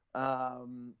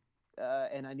 and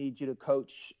I need you to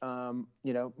coach,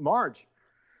 Marge."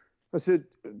 I said,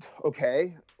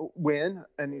 "Okay, when?"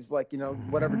 And he's like,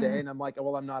 whatever day. And I'm like,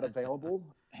 "Well, I'm not available."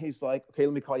 He's like, "Okay,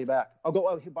 let me call you back." I'll go,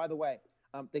 "Oh, by the way,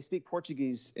 they speak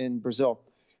Portuguese in Brazil."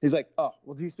 He's like, "Oh,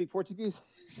 well, do you speak Portuguese?"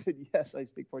 I said, "Yes, I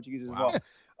speak Portuguese as well."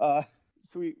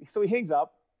 So he hangs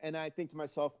up, and I think to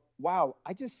myself, wow,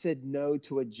 I just said no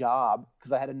to a job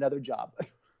because I had another job.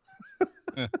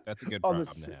 That's a good problem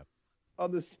to have.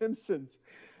 On The Simpsons.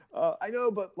 I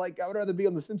know, but I would rather be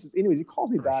on The Simpsons. Anyways, he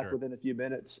calls me back sure. within a few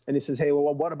minutes, and he says, "Hey,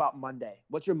 well, what about Monday?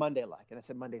 What's your Monday like?" And I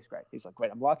said, "Monday's great." He's like,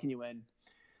 "Great, I'm locking you in."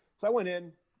 So I went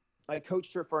in, I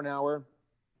coached her for an hour,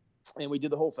 and we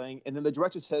did the whole thing. And then the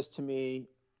director says to me,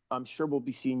 "I'm sure we'll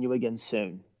be seeing you again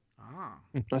soon."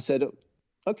 I said,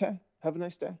 "Okay, have a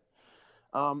nice day."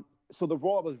 So the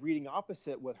role I was reading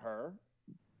opposite with her,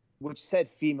 which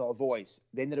said female voice,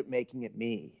 they ended up making it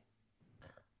me.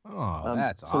 Oh,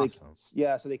 that's so awesome.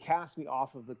 So they cast me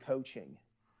off of the coaching.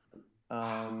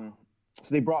 So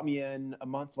they brought me in a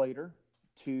month later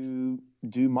to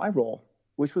do my role,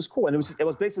 which was cool. And it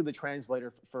was basically the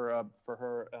translator for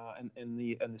her in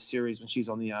the series when she's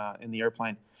on the in the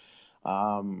airplane.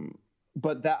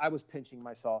 But that I was pinching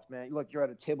myself, man. Look, you're at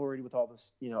a table ready with all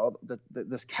this,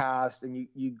 this cast, and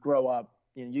you grow up.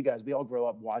 You guys, we all grow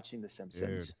up watching The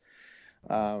Simpsons.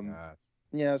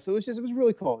 Yeah, so it was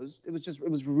really cool. It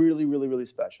was really, really, really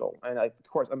special. And of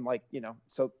course, I'm like,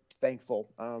 so thankful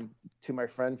to my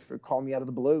friend for calling me out of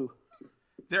the blue.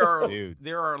 There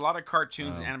are a lot of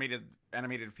cartoons, and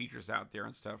animated features out there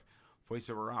and stuff,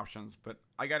 voiceover options. But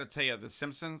I got to tell you, The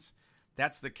Simpsons,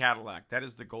 that's the Cadillac. That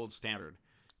is the gold standard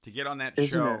to get on that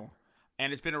show.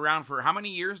 And it's been around for how many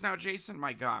years now, Jason?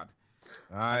 My God.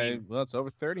 Well, it's over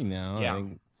 30 now. Yeah. I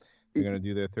think they're going to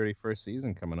do their 31st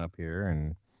season coming up here,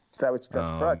 and that's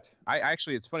correct. I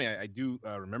actually, it's funny. I do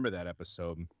remember that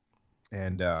episode,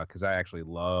 and because I actually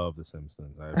love The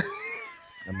Simpsons.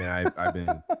 I've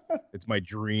been. It's my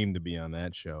dream to be on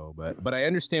that show, but I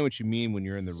understand what you mean when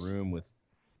you're in the room with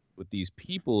these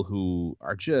people who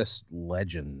are just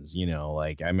legends.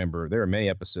 I remember there were many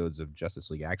episodes of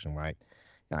Justice League Action where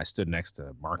I stood next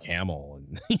to Mark Hamill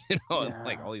and and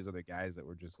all these other guys that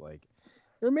were just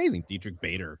they're amazing. Dietrich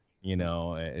Bader.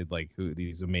 Who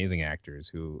these amazing actors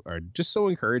who are just so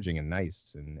encouraging and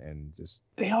nice and just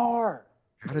they are.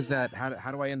 How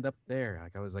do I end up there?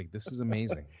 I was like, this is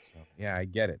amazing. So yeah, I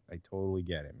get it. I totally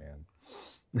get it, man.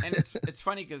 And it's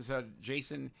funny because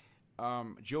Jason,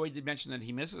 Joey did mention that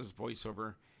he misses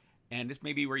voiceover, and this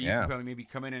may be where you can probably maybe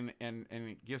come in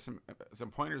and give some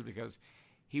pointers because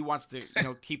he wants to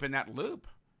keep in that loop.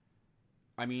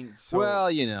 I mean, so well,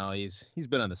 he's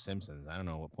been on The Simpsons. I don't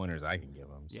know what pointers I can give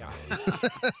him. So. Yeah.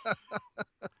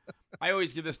 I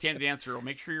always give the standard answer.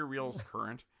 Make sure your reel's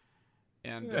current,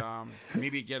 and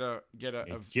maybe get a. You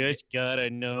just gotta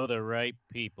know the right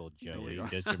people, Joey.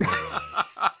 Just remember.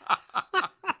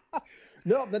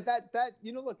 No, but that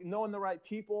look, knowing the right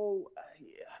people.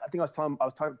 I think I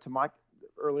was talking to Mike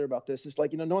earlier about this. It's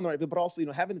knowing the right people, but also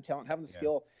having the talent, having the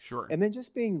skill, sure, and then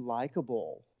just being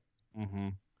likable. Mm-hmm.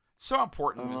 So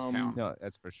important in this town. No,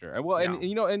 that's for sure. Well,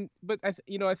 but I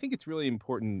think it's really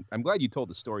important. I'm glad you told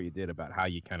the story you did about how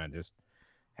you kind of just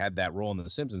had that role in The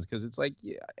Simpsons, because it's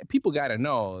people got to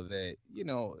know that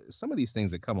some of these things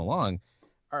that come along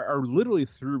are literally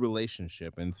through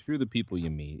relationship and through the people you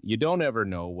meet. You don't ever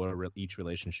know where each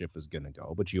relationship is going to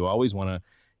go, but you always want to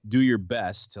do your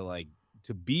best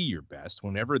to be your best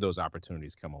whenever those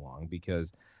opportunities come along,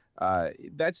 because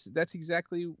that's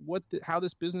exactly how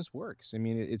this business works. I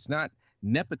mean, it's not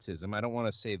nepotism. I don't want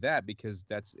to say that, because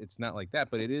it's not like that,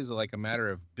 but it is like a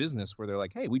matter of business where they're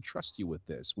like, hey, we trust you with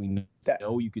this. We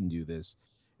know you can do this,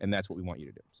 and that's what we want you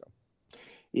to do. So,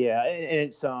 yeah, and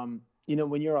it's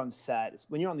when you're on set,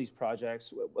 when you're on these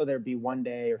projects, whether it be 1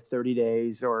 day or 30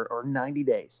 days or 90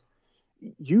 days,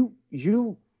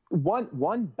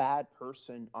 one bad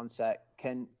person on set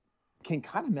can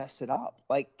kind of mess it up.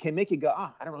 Like, can make you go,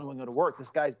 I don't really want to go to work. This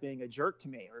guy's being a jerk to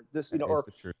me, or this, or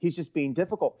he's just being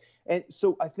difficult. And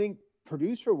so I think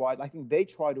producer-wise, I think they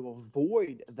try to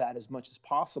avoid that as much as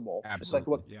possible. Absolutely. It's like,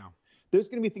 look, there's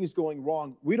going to be things going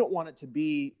wrong. We don't want it to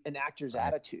be an actor's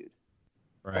attitude.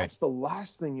 Right. That's the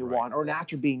last thing you want, or an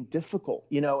actor being difficult,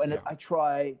 and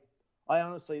I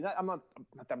honestly,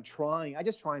 I'm trying, I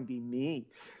just try and be me,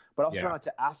 but I'll try not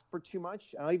to ask for too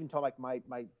much. I'll even tell like my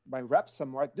reps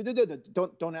somewhere,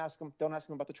 don't ask them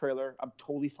about the trailer. I'm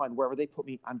totally fine. Wherever they put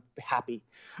me, I'm happy.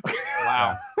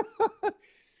 Wow.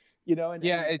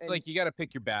 It's like, you got to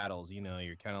pick your battles.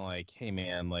 You're kind of like, hey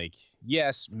man, like,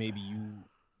 yes, maybe you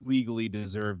legally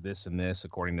deserve this and this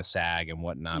according to SAG and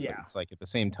whatnot, but it's like, at the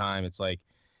same time, it's like,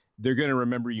 they're going to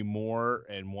remember you more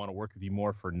and want to work with you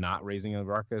more for not raising a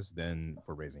ruckus than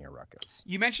for raising a ruckus.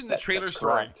 You mentioned the trailer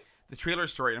story. Correct. The trailer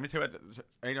story. Let me tell you about.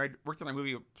 I worked on a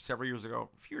movie a few years ago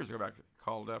back,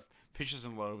 called Fishes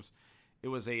and Loaves. It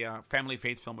was a family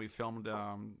faith film we filmed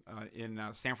in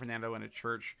San Fernando in a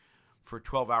church for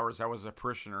 12 hours. I was a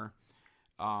parishioner.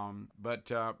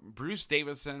 But Bruce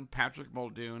Davison, Patrick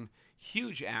Muldoon,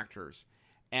 huge actors.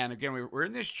 And again, we're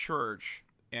in this church.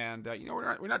 And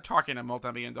we're not talking a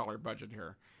multi-million-dollar budget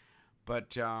here,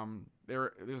 but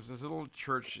there was this little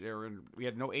church there, and we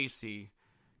had no AC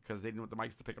because they didn't want the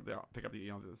mics to pick up the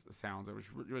sounds. It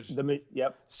was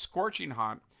scorching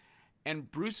hot, and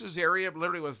Bruce's area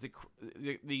literally was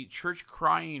the church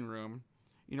crying room,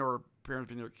 where parents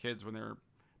bring their kids when they're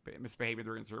misbehaving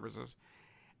during services,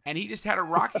 and he just had a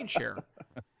rocking chair,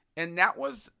 and that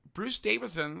was Bruce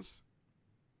Davison's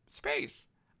space.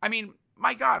 I mean,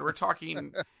 my God, we're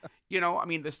talking,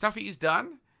 the stuff he's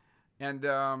done, and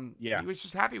he was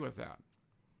just happy with that,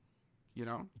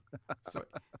 So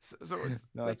it's,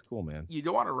 that's cool, man. You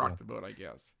don't want to rock the boat, I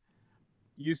guess.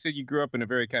 You said you grew up in a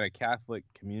very kind of Catholic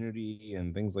community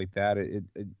and things like that.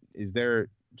 Is there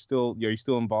still? Are you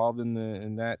still involved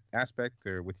in that aspect,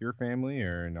 or with your family,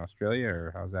 or in Australia,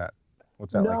 or how's that?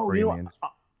 What's that like for you, man?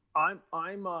 I'm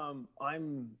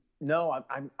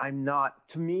not.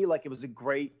 To me, like, it was a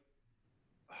great.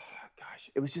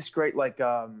 It was just great. Like,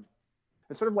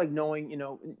 it's sort of like knowing,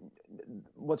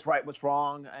 what's right, what's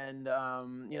wrong, and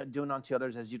doing unto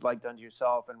others as you'd like done to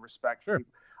yourself, and respect. Sure.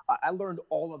 I learned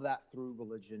all of that through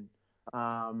religion,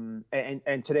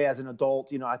 and today as an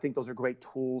adult, I think those are great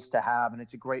tools to have, and I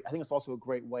think it's also a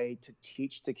great way to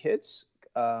teach to kids.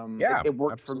 It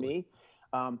worked for me,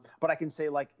 but I can say,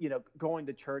 like, going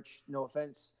to church. No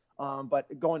offense, but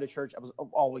going to church, I was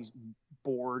always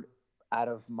bored out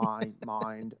of my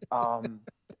mind.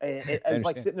 And I was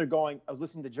like sitting there going, I was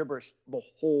listening to gibberish the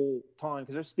whole time,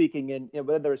 because they're speaking in,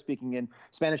 whether they're speaking in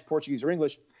Spanish, Portuguese, or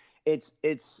English, it's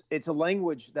a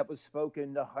language that was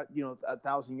spoken,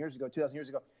 1,000 years ago, 2,000 years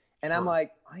ago. And sure. I'm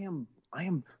like, I am.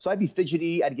 So I'd be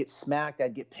fidgety. I'd get smacked.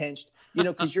 I'd get pinched,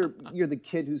 because you're the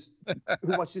kid who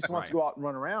wants to go out and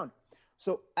run around.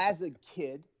 So as a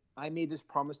kid, I made this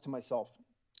promise to myself,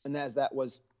 and that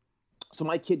was. So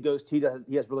my kid he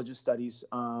has religious studies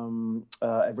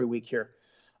every week here.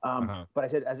 But I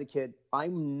said, as a kid,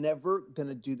 I'm never going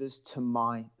to do this to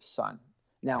my son.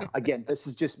 Now, again, this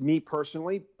is just me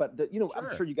personally, but sure.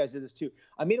 I'm sure you guys did this too.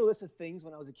 I made a list of things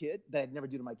when I was a kid that I'd never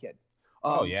do to my kid.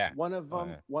 One of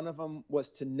them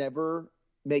was to never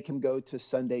make him go to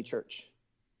Sunday church.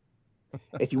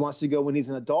 If he wants to go when he's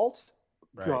an adult,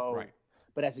 go. Right.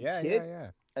 But as a kid,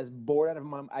 as bored out of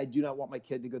mom, I do not want my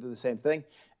kid to go through the same thing.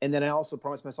 And then I also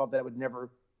promised myself that I would never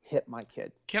hit my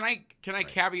kid. Can I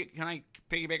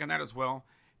piggyback on that as well?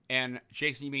 And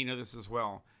Jason, you may know this as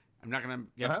well. I'm not going to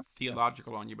get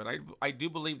theological on you, but I do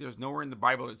believe there's nowhere in the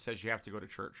Bible that says you have to go to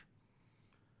church.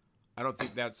 I don't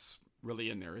think that's really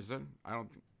in there, is it? I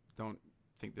don't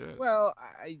think there is. Well,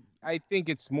 I think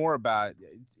it's more about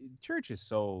church is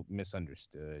so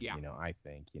misunderstood. Yeah. I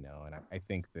think and I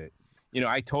think that.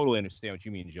 I totally understand what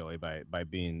you mean, Joey, by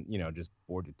being, just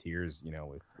bored to tears,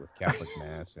 with Catholic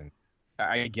Mass, and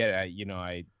I get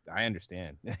it. I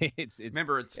understand. It's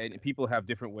and people have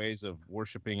different ways of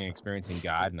worshiping and experiencing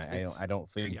God, and I don't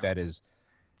think that is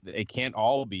it can't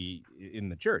all be in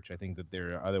the church. I think that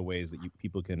there are other ways that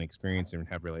people can experience and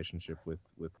have relationship with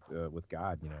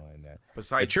God, and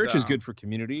Besides, the church is good for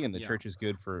community, and the yeah. church is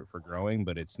good for growing,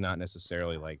 but it's not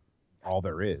necessarily like all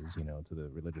there is, to the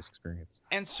religious experience.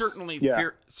 And certainly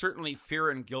fear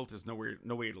and guilt is no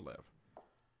way to live.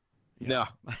 Yeah.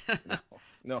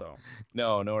 No, So.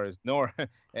 nor is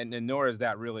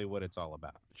that really what it's all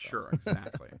about. So. Sure,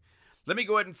 exactly. Let me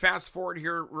go ahead and fast forward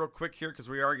here real quick here because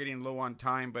we are getting low on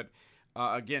time. But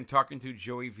again, talking to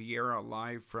Joey Vieira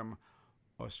live from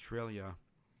Australia,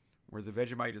 where the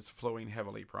Vegemite is flowing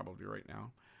heavily probably right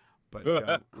now. But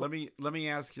let me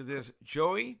ask you this,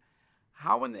 Joey,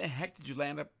 how in the heck did you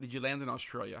land in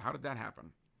Australia? How did that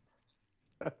happen?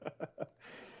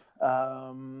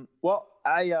 Well,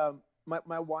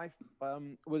 my wife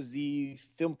was the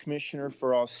film commissioner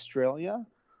for Australia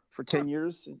for 10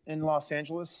 years in Los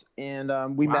Angeles,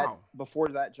 and we met before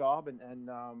that job,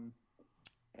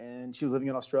 and she was living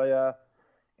in Australia,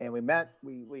 and we met.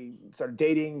 We started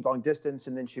dating long distance,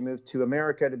 and then she moved to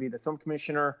America to be the film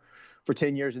commissioner for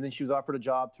 10 years, and then she was offered a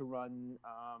job to run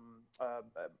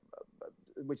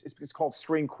which is called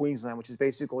Screen Queensland, which is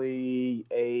basically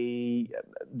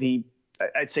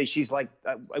I'd say she's like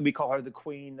we call her the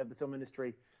queen of the film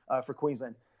industry for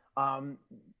Queensland. And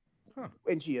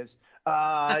she is.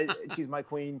 She's my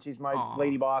queen. She's my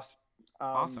lady boss.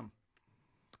 Awesome.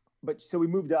 But so we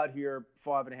moved out here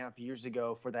 5.5 years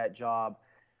ago for that job,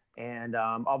 and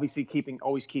obviously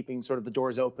always keeping sort of the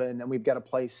doors open. And we've got a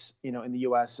place, in the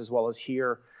U.S. as well as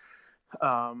here.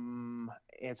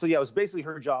 And so, it was basically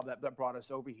her job that brought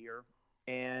us over here.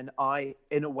 And I,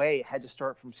 in a way, had to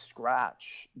start from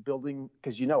scratch building,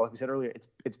 because, like we said earlier,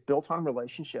 it's built on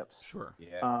relationships. Sure.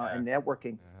 And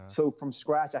networking. So from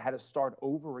scratch, I had to start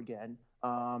over again.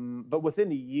 But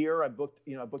within a year, I booked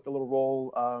a little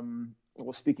role, a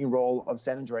little speaking role on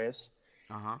San Andreas.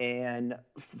 And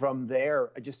from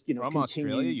there, I just, from continued.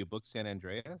 Australia, you booked San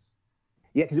Andreas?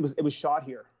 Yeah, because it was shot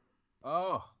here.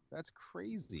 Oh, that's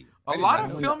crazy. A lot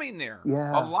of filming there.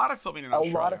 Yeah. A lot of filming in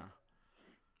Australia.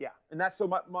 Yeah, and that's so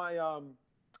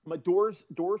my doors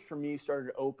for me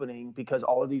started opening because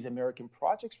all of these American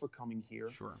projects were coming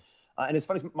here. Sure. And it's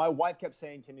funny, my wife kept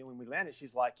saying to me when we landed,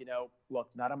 she's like, look,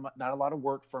 not a lot of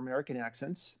work for American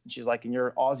accents. And she's like, and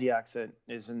your Aussie accent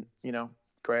isn't,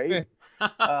 great.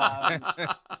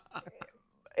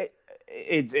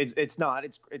 It's not.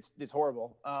 It's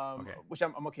horrible. Which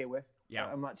I'm okay with. Yeah.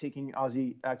 I'm not taking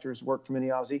Aussie actors' work from any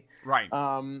Aussie. Right.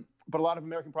 But a lot of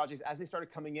American projects, as they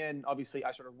started coming in, obviously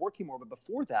I started working more. But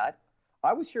before that,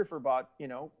 I was here for about,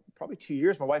 probably 2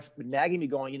 years. My wife nagging me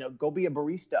going, go be a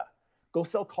barista, go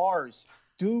sell cars,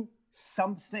 do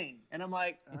something. And I'm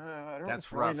like, I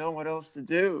don't really know what else to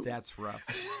do. That's rough.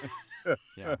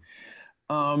 Yeah.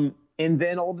 And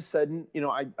then all of a sudden,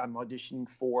 I'm auditioning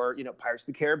for, Pirates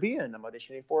of the Caribbean. I'm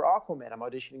auditioning for Aquaman. I'm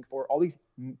auditioning for all these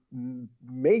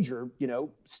major,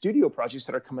 studio projects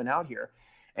that are coming out here.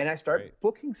 And I started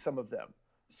booking some of them.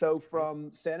 So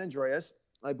from San Andreas,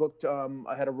 I booked, I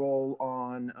had a role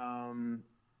on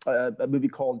a movie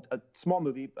a small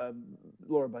movie,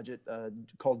 lower budget,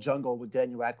 called Jungle with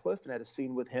Daniel Radcliffe, and I had a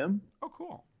scene with him. Oh,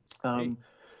 cool.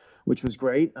 Which was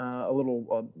great. A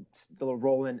little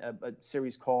role in a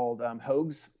series called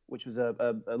Hogs, which was a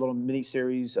little mini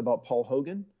series about Paul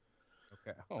Hogan.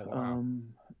 Okay. Oh, wow.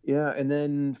 Yeah, and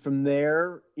then from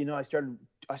there, I started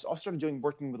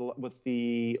working with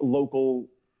the local,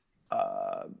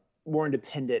 more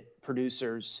independent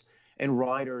producers and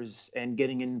writers, and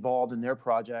getting involved in their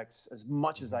projects as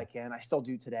much as I can. I still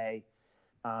do today,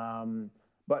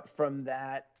 but from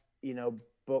that,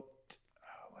 booked.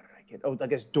 I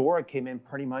guess Dora came in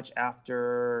pretty much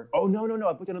after. Oh, no.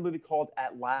 I booked in a movie called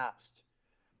At Last,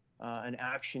 an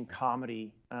action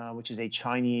comedy, which is a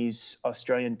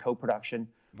Chinese-Australian co-production,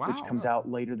 which comes out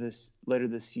later this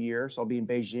year. So I'll be in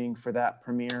Beijing for that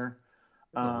premiere.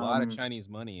 There's a lot of Chinese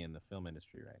money in the film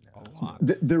industry right now. A lot.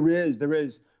 There is,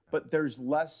 but there's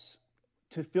less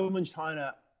to film in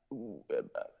China.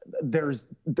 There's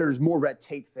more red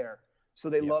tape there. So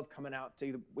they love coming out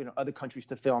to other countries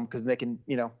to film because they can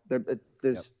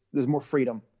there's more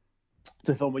freedom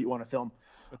to film what you want to film.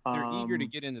 But they're eager to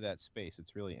get into that space.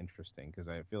 It's really interesting because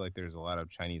I feel like there's a lot of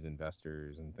Chinese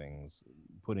investors and things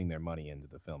putting their money into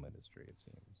the film industry. It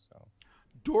seems so.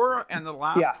 Dora and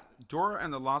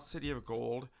the Lost City of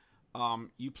Gold.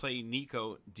 You play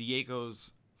Nico,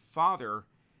 Diego's father,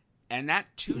 and that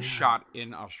too shot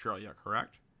in Australia,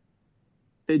 correct?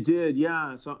 It did,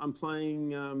 yeah. So I'm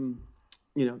playing.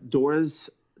 Dora's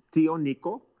Tio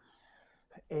Nico,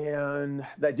 and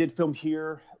that did film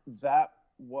here. That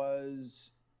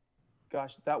was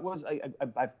gosh, that was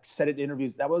I've said it in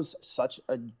interviews. That was such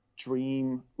a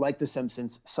dream, like The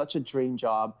Simpsons, such a dream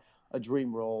job, a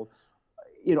dream role.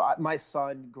 You know, my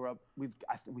son grew up.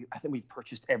 I think we've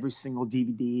purchased every single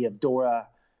DVD of Dora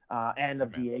and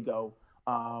of Diego.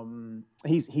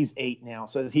 He's 8 now,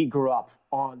 so he grew up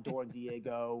on Dora and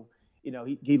Diego. You know,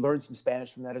 he learned some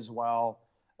Spanish from that as well.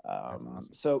 That's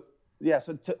awesome. So yeah,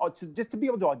 so to just to be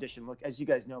able to audition, look, as you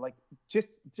guys know, like just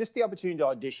the opportunity to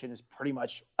audition is pretty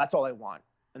much, that's all I want,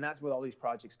 and that's with all these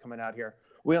projects coming out here.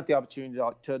 We want the opportunity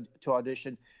to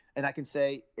audition, and I can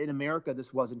say in America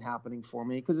this wasn't happening for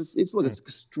me because it's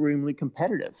extremely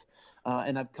competitive,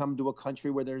 and I've come to a country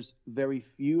where there's very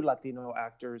few Latino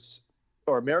actors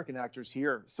or American actors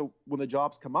here. So when the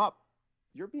jobs come up,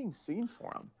 you're being seen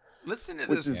for them. Listen to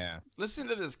this. Listen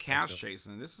to this cast,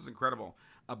 Jason. This is incredible.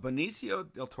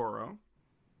 Benicio del Toro,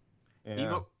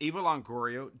 Eva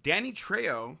Longoria, Danny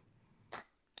Trejo.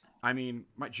 I mean,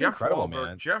 Jeff Wahlberg.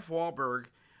 Man. Jeff Wahlberg.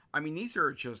 I mean, these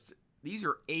are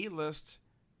A-list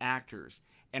actors,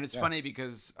 and it's funny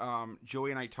because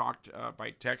Joey and I talked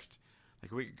by text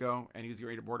like a week ago, and he was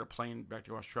ready to board a plane back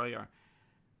to Australia.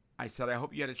 I said, I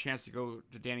hope you had a chance to go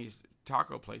to Danny's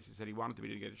taco place. He said he wanted me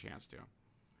to get a chance to.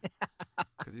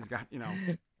 Because he's got,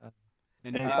 and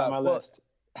it's on my list.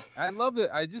 I love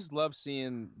that. I just love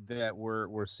seeing that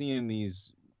we're seeing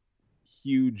these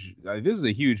huge. This is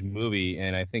a huge movie,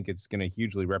 and I think it's going to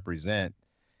hugely represent,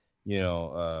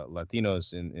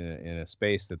 Latinos in a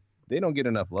space that they don't get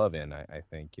enough love in. I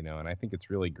think, and I think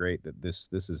it's really great that this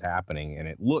is happening, and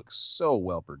it looks so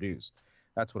well produced.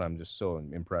 That's what I'm just so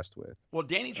impressed with. Well,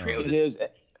 Danny Trejo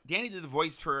Danny did the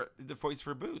voice for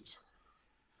Boots.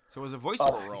 So it was a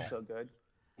voiceover role. He's so good.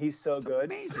 He's so good.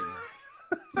 Amazing.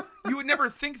 You would never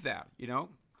think that,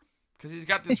 because he's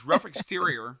got this rough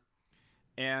exterior,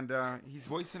 and he's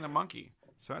voicing a monkey.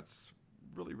 So that's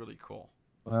really, really cool.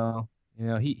 Well,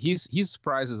 he's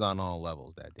surprises on all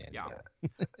levels, that Danny. Yeah.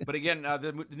 But again,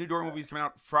 the new Dora movie's coming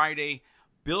out Friday.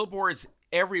 Billboards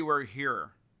everywhere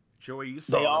here. Joey, you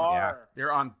saw them. Yeah.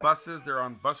 They're on buses. They're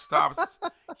on bus stops.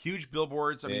 Huge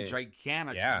billboards. I mean,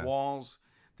 gigantic walls.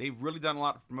 They've really done a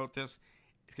lot to promote this.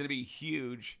 It's going to be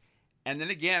huge. And then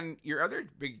again, your other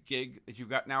big gig that you've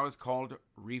got now is called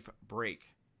Reef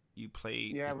Break. You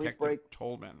play Detective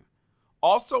Tolman.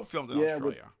 Also filmed in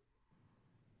Australia.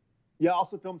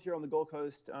 Also filmed here on the Gold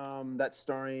Coast. That's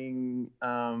starring,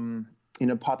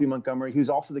 Poppy Montgomery,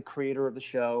 who's also the creator of the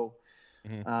show.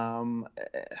 Mm-hmm.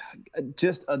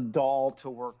 Just a doll to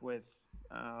work with.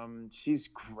 She's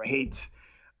great.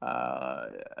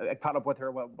 I caught up with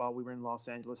her while we were in Los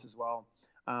Angeles as well.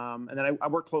 And then I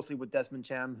work closely with Desmond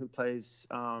Cham, who plays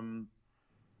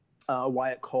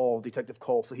Wyatt Cole, Detective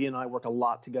Cole. So he and I work a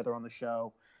lot together on the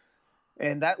show.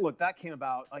 And that came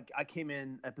about, like, I came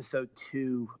in episode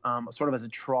 2 sort of as a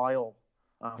trial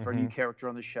for a new character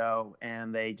on the show,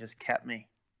 and they just kept me.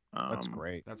 That's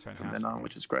great. That's fantastic. From then on,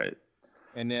 which is great.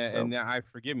 And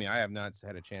forgive me, I have not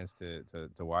had a chance to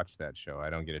watch that show. I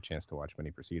don't get a chance to watch many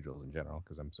procedurals in general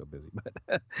because I'm so busy.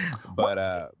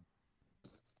 But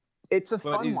it's a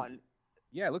fun one.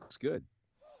 Yeah, it looks good.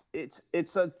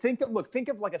 It's a think of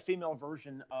like a female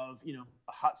version of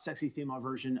a hot, sexy female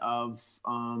version of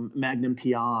Magnum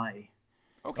PI.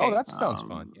 Okay. Oh, that sounds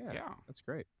fun. Yeah, that's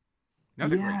great.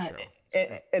 Another great show.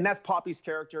 And that's Poppy's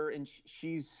character, and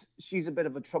she's a bit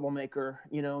of a troublemaker,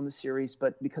 in the series.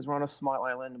 But because we're on a small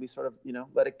island, we sort of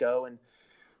let it go,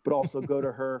 but also go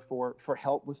to her for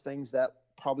help with things that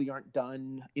probably aren't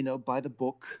done by the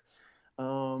book.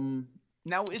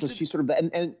 Now she's sort of that.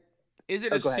 And is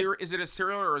it is it a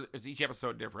serial, or is each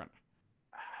episode different?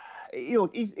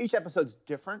 Each episode's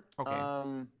different.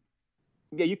 Okay.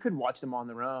 Yeah, you could watch them on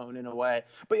their own in a way.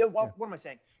 But what am I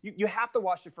saying? You have to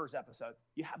watch the first episode.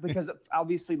 Because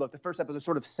obviously, look, the first episode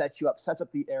sort of sets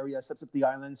up the area, sets up the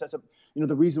island, sets up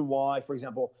the reason why, for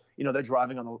example, they're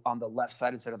driving on the left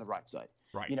side instead of the right side.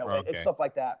 Right. It's stuff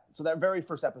like that. So that very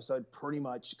first episode pretty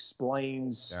much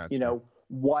explains,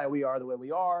 why we are the way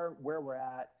we are, where we're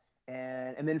at,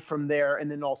 and then from there, and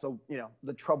then also,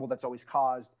 the trouble that's always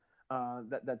caused,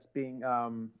 that's being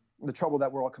the trouble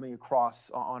that we're all coming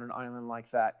across on an island like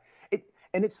that.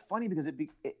 And it's funny because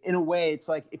in a way, it's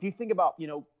like, if you think about,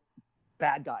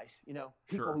 bad guys,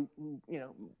 people who,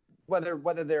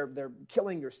 whether they're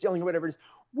killing or stealing or whatever it is,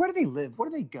 where do they live? Where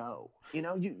do they go?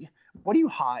 What do you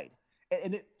hide?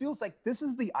 And it feels like this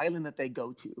is the island that they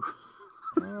go to.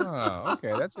 Oh,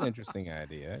 okay. That's an interesting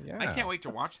idea. Yeah. I can't wait to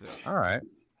watch this. All right.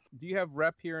 Do you have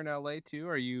rep here in LA too?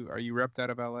 Are you repped out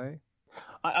of LA?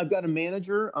 I've got a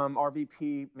manager,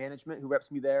 RVP management, who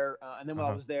reps me there. And then when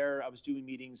I was there, I was doing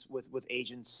meetings with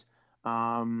agents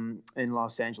in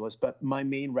Los Angeles. But my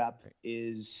main rep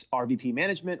is RVP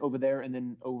Management over there, and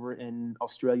then over in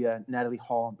Australia, Natalie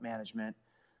Hall Management,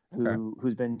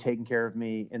 who's been taking care of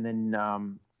me, and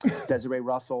then Desiree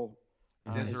Russell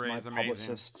is my amazing.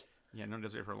 publicist. Yeah, known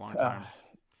Desiree for a long time.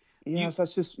 So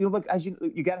it's just look, as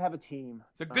you got to have a team.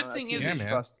 The good thing is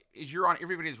you're on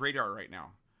everybody's radar right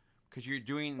now, because you're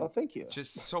doing thank you.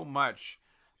 just so much.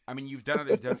 I mean, you've done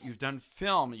it. You've done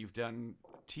film. You've done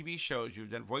TV shows. You've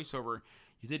done voiceover.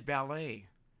 You did ballet.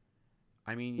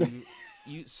 I mean,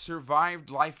 you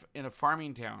survived life in a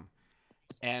farming town,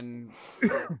 and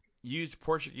used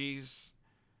Portuguese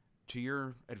to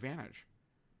your advantage.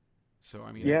 So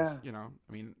I mean,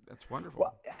 that's wonderful.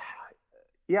 Well,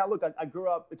 yeah, look, I grew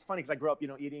up. It's funny because I grew up,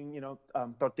 eating,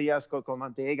 tortillas con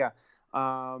manteiga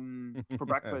for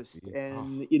breakfast,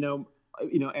 and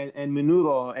and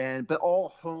menudo, but all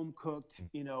home cooked,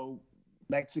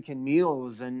 Mexican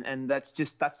meals, and that's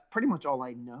pretty much all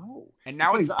I know. And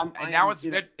now it's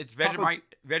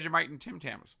Vegemite and Tim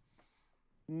Tams.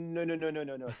 No.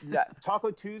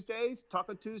 Taco Tuesdays.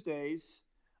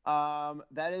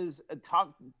 That is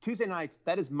Tuesday nights.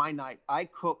 That is my night. I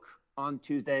cook on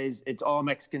Tuesdays. It's all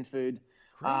Mexican food.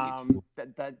 Great.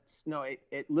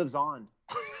 It lives on.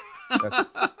 That's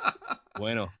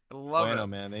bueno. I love it,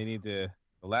 man. The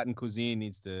Latin cuisine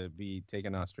needs to be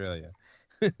taken to Australia.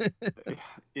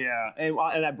 Yeah,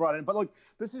 and I brought it in, but look,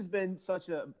 this has been such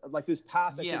a this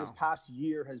past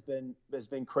year has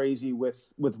been crazy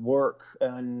with work,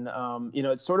 and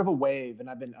it's sort of a wave, and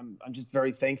I'm just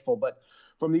very thankful. But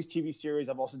from these TV series,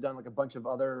 I've also done a bunch of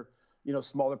other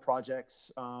smaller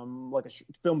projects,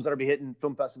 films that are be hitting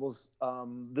film festivals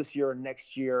this year and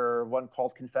next year. One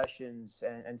called Confessions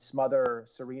and Smother,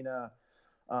 Serena,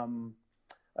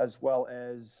 as well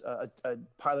as a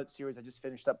pilot series I just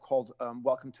finished up called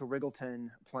Welcome to Wriggleton,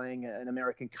 playing an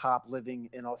American cop living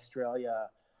in Australia.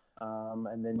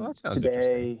 And then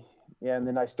today, and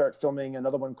then I start filming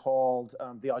another one called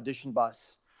The Audition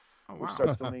Bus, which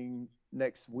starts filming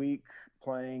next week,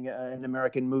 playing an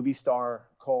American movie star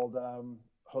called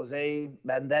Jose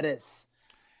Banderas.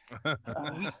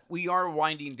 We are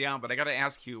winding down, but I got to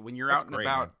ask you, when you're out and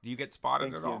about, man, do you get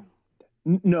spotted at all?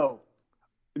 No,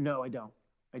 I don't.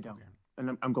 Okay.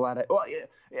 And I'm glad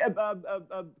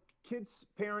kids,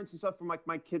 parents and stuff from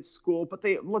my kids' school, but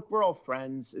we're all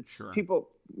friends. It's people,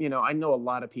 I know a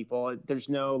lot of people. There's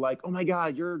no oh my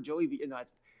God, you're Joey V.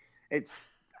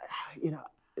 It's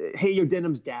hey, you're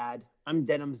Denham's dad. I'm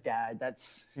Denham's dad.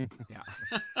 That's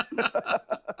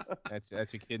that's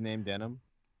your kid named Denham.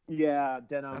 Yeah,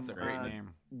 Denham. That's a great name.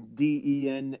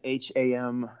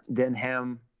 Denham.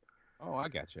 Denham. Oh, I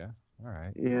gotcha. All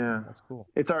right. Yeah, that's cool.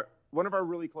 It's one of our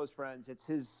really close friends. It's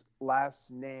his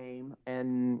last name,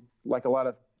 and like a lot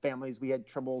of families, we had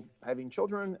trouble having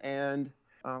children, and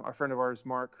our friend of ours,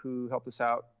 Mark, who helped us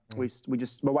out, we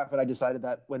just, my wife and I decided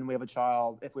that when we have a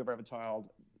child, if we ever have a child,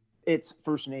 its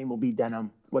first name will be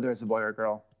Denham, whether it's a boy or a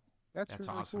girl. That's really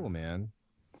awesome. Cool, man.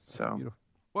 That's beautiful.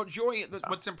 Well, Joey,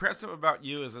 what's impressive about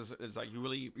you is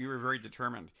you were very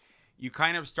determined. You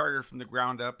kind of started from the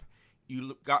ground up.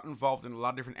 You got involved in a lot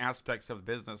of different aspects of the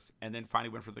business, and then finally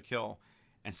went for the kill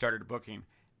and started booking.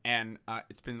 And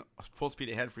it's been full speed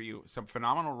ahead for you. Some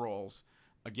phenomenal roles.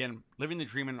 Again, living the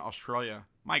dream in Australia.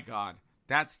 My God,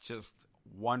 that's just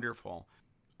wonderful.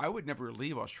 I would never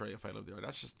leave Australia if I lived there.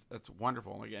 That's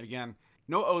wonderful. Again,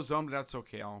 no ozone, but that's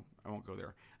okay. I won't go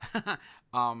there.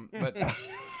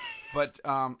 But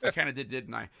I kind of did,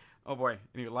 didn't I? Oh boy,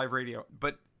 anyway, live radio.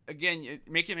 But again,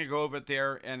 making a go of it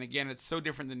there, and again, it's so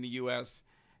different than the U.S.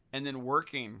 And then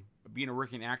being a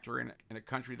working actor in a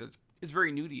country that's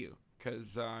very new to you,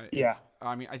 because I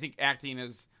mean, I think acting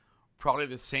is probably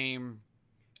the same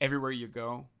everywhere you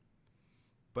go,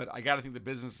 but I got to think the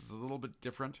business is a little bit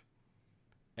different,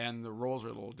 and the roles are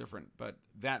a little different. But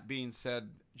that being said,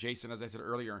 Jason, as I said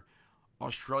earlier,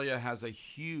 Australia has a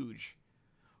huge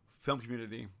film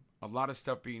community, a lot of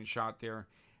stuff being shot there,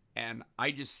 and I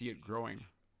just see it growing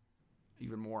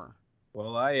even more.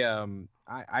 Well, I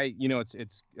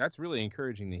it's that's really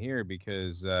encouraging to hear,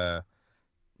 because if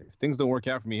things don't work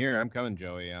out for me here, I'm coming,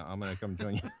 Joey. I'm gonna come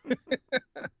join you.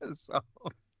 So,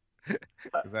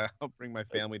 because I'll bring my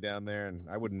family down there, and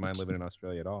I wouldn't mind living in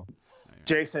Australia at all.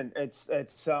 Jason, it's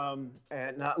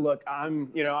and not look.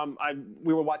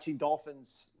 We were watching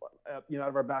dolphins, out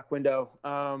of our back window.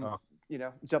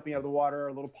 Jumping out of the water,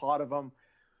 a little pod of them.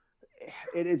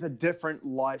 It is a different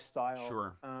lifestyle.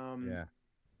 Sure. Yeah.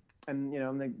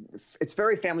 And it's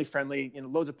very family friendly.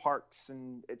 Loads of parks,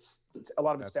 and it's a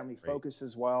lot of it's family focused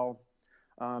as well.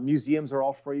 Museums are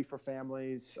all free for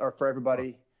families or for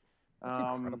everybody. That's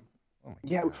incredible.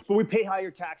 But we pay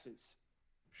higher taxes.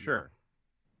 Sure.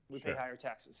 We Sure. pay higher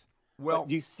taxes. Well,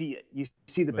 But you see it. You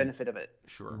see the benefit of it.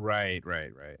 sure. Right.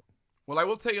 Well, I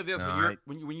will tell you this: No,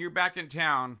 when you're back in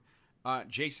town,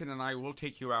 Jason and I will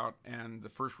take you out, and the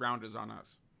first round is on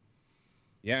us.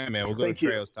 Yeah, man. We'll go to Thank you.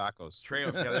 Trejo's Tacos.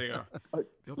 Trejo's, yeah, there you go.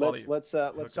 He'll Let's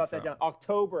probably hook jot us that up. down.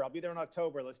 October. I'll be there in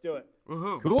October. Let's do it.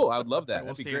 Woohoo! Cool. I would love that.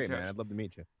 We'll That'd be stay in great, touch. man. I'd love to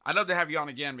meet you. I'd love to have you on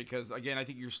again because, again, I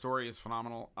think your story is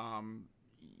phenomenal.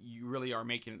 You really are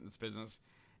making it in this business,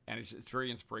 and it's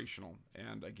very inspirational.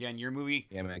 And again, your movie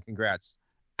Yeah, man. Congrats.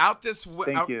 out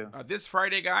Thank you. This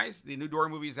Friday, guys. The new Dora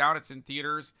movie is out. It's in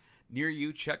theaters near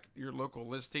you. Check your local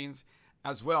listings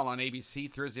as well on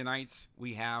ABC. Thursday nights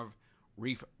we have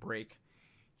Reef Break.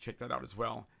 Check that out as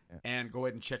well, and go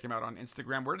ahead and check him out on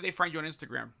Instagram. Where do they find you on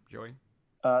Instagram, Joey?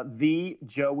 The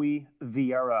Joey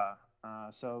Vieira.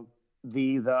 So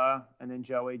the, and then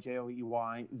Joey, Joey,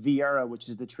 Vieira, which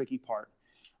is the tricky part.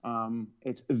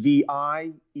 It's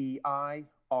Vieira.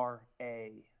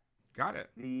 Got it.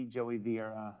 The Joey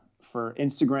Vieira for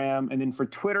Instagram, and then for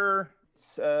Twitter,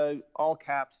 it's all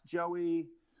caps Joey,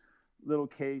 little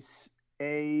case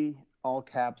A, all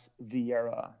caps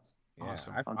Vieira. Yeah,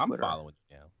 Awesome. I'm Twitter. following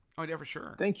you now. Oh, yeah, for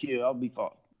sure. Thank you. I'll be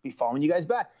following you guys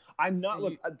back. I'm not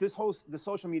the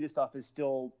social media stuff is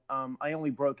still. I only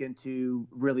broke into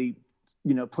really,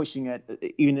 pushing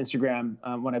it, even Instagram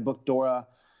when I booked Dora,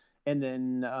 and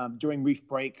then during Reef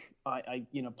Break, I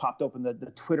popped open the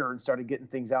Twitter and started getting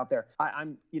things out there.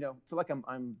 I'm feel like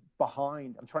I'm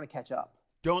behind. I'm trying to catch up.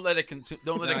 Don't let it consume.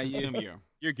 Don't let it consume you.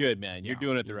 You're good, man. You're Yeah,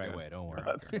 doing it the you're right good. way. Don't worry.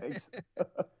 Thanks.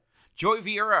 Joey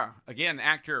Vieira, again,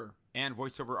 actor and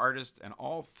voiceover artist, and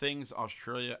all things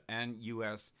Australia and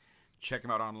U.S. Check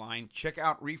him out online. Check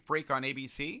out Reef Break on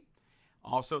ABC.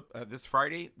 Also, this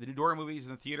Friday, the new Dora movie is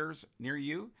in the theaters near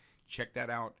you. Check that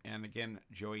out. And again,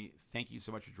 Joey, thank you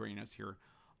so much for joining us here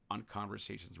on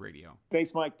Conversations Radio.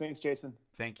 Thanks, Mike. Thanks, Jason.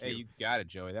 Thank you. Hey, you got it,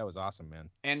 Joey. That was awesome, man.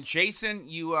 And Jason,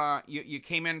 you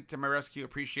came in to my rescue.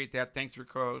 Appreciate that. Thanks for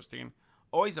co-hosting.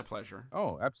 Always a pleasure.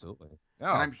 Oh, absolutely. Oh,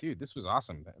 I'm- dude, this was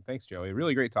awesome. Thanks, Joey.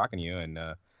 Really great talking to you. And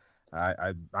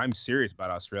I'm serious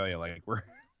about Australia. Like we're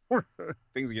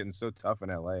things are getting so tough in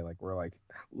LA. Like we're like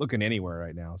looking anywhere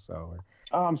right now. So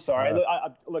Oh, I'm sorry.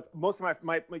 Look, most of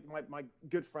my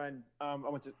good friend, I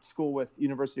went to school with,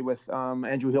 university with,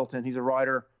 Andrew Hilton. He's a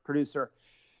writer, producer.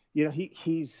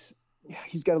 He's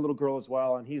got a little girl as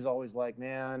well, and he's always like,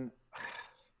 man,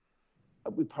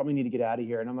 we probably need to get out of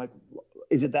here. And I'm like,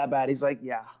 is it that bad? He's like,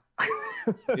 yeah.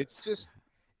 it's just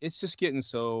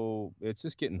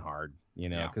getting hard,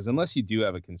 Yeah. because unless you do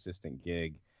have a consistent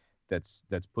gig that's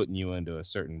putting you into a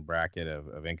certain bracket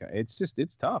of income, it's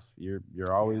tough. You're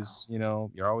always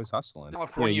you're always hustling.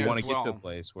 California You want as to get to a well.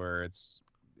 place where it's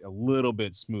a little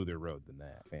bit smoother road than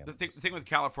that. The thing with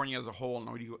California as a whole, and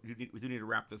we do need to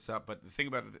wrap this up, but the thing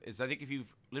about it is I think if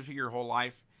you've lived here your whole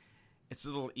life, it's a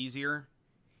little easier.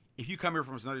 If you come here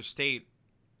from another state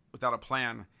without a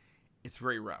plan, it's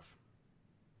very rough.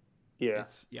 Yeah.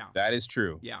 That is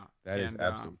true. Yeah. That is And,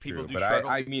 absolutely people true. do But struggle.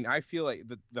 I feel like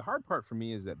the hard part for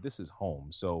me is that this is home.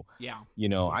 So Yeah.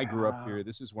 I grew up here.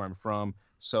 This is where I'm from.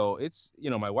 So it's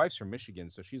my wife's from Michigan,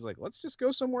 so she's like, let's just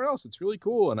go somewhere else. It's really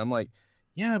cool. And I'm like,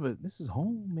 yeah, but this is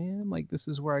home, man. Like this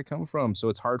is where I come from. So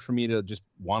it's hard for me to just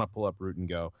want to pull up root and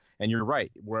go. And you're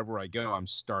right. Wherever I go, I'm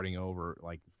starting over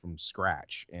like from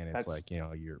scratch. And it's like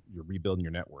you're rebuilding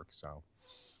your network. So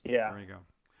Yeah. There you go.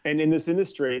 And in this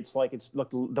industry, it's like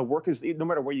the work is, no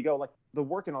matter where you go, like the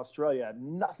work in Australia,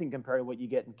 nothing compared to what you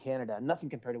get in Canada, nothing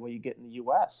compared to what you get in the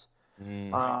U.S.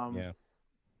 yeah.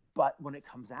 But when it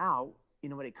comes out,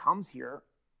 when it comes here,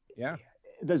 Yeah.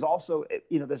 there's also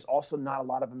not a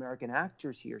lot of American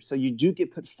actors here, so you do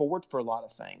get put forward for a lot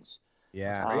of things.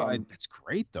 Yeah, that's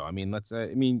great though. I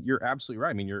mean, you're absolutely right.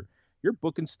 I mean, you're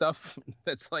booking stuff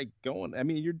that's like going. I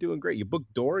mean, you're doing great. You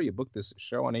booked Dora, you booked this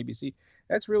show on ABC.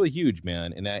 That's really huge,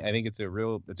 man. And I think it's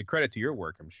a credit to your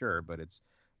work, I'm sure. But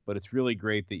it's really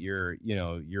great that you're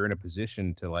in a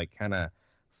position to like kind of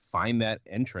find that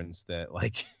entrance that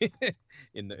like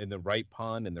in the right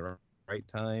pond in the right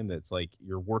time. That's like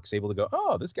your work's able to go.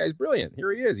 Oh, this guy's brilliant.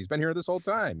 Here he is. He's been here this whole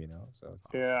time. So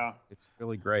it's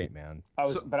really great, man.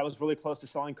 But I was really close to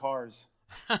selling cars.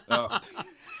 Oh,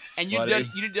 And buddy,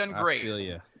 you've done I great. feel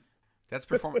you. That's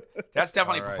That's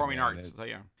definitely All right, performing man. arts. I'll tell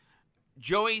you.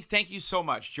 Joey, thank you so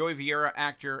much. Joey Vieira,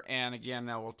 actor, and again,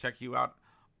 we'll check you out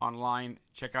online.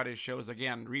 Check out his shows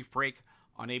again. Reef Break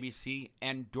on ABC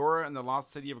and Dora and the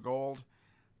Lost City of Gold.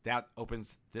 That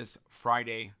opens this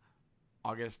Friday,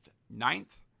 August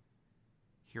 9th,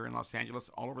 here in Los Angeles,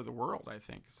 all over the world, I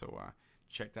think. So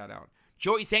check that out.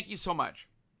 Joey, thank you so much.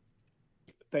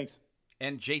 Thanks.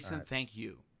 And Jason, All right. thank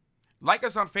you. Like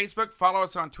us on Facebook, follow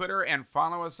us on Twitter, and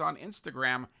follow us on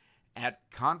Instagram at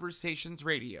Conversations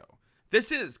Radio.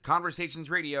 This is Conversations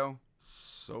Radio.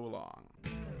 So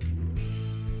long.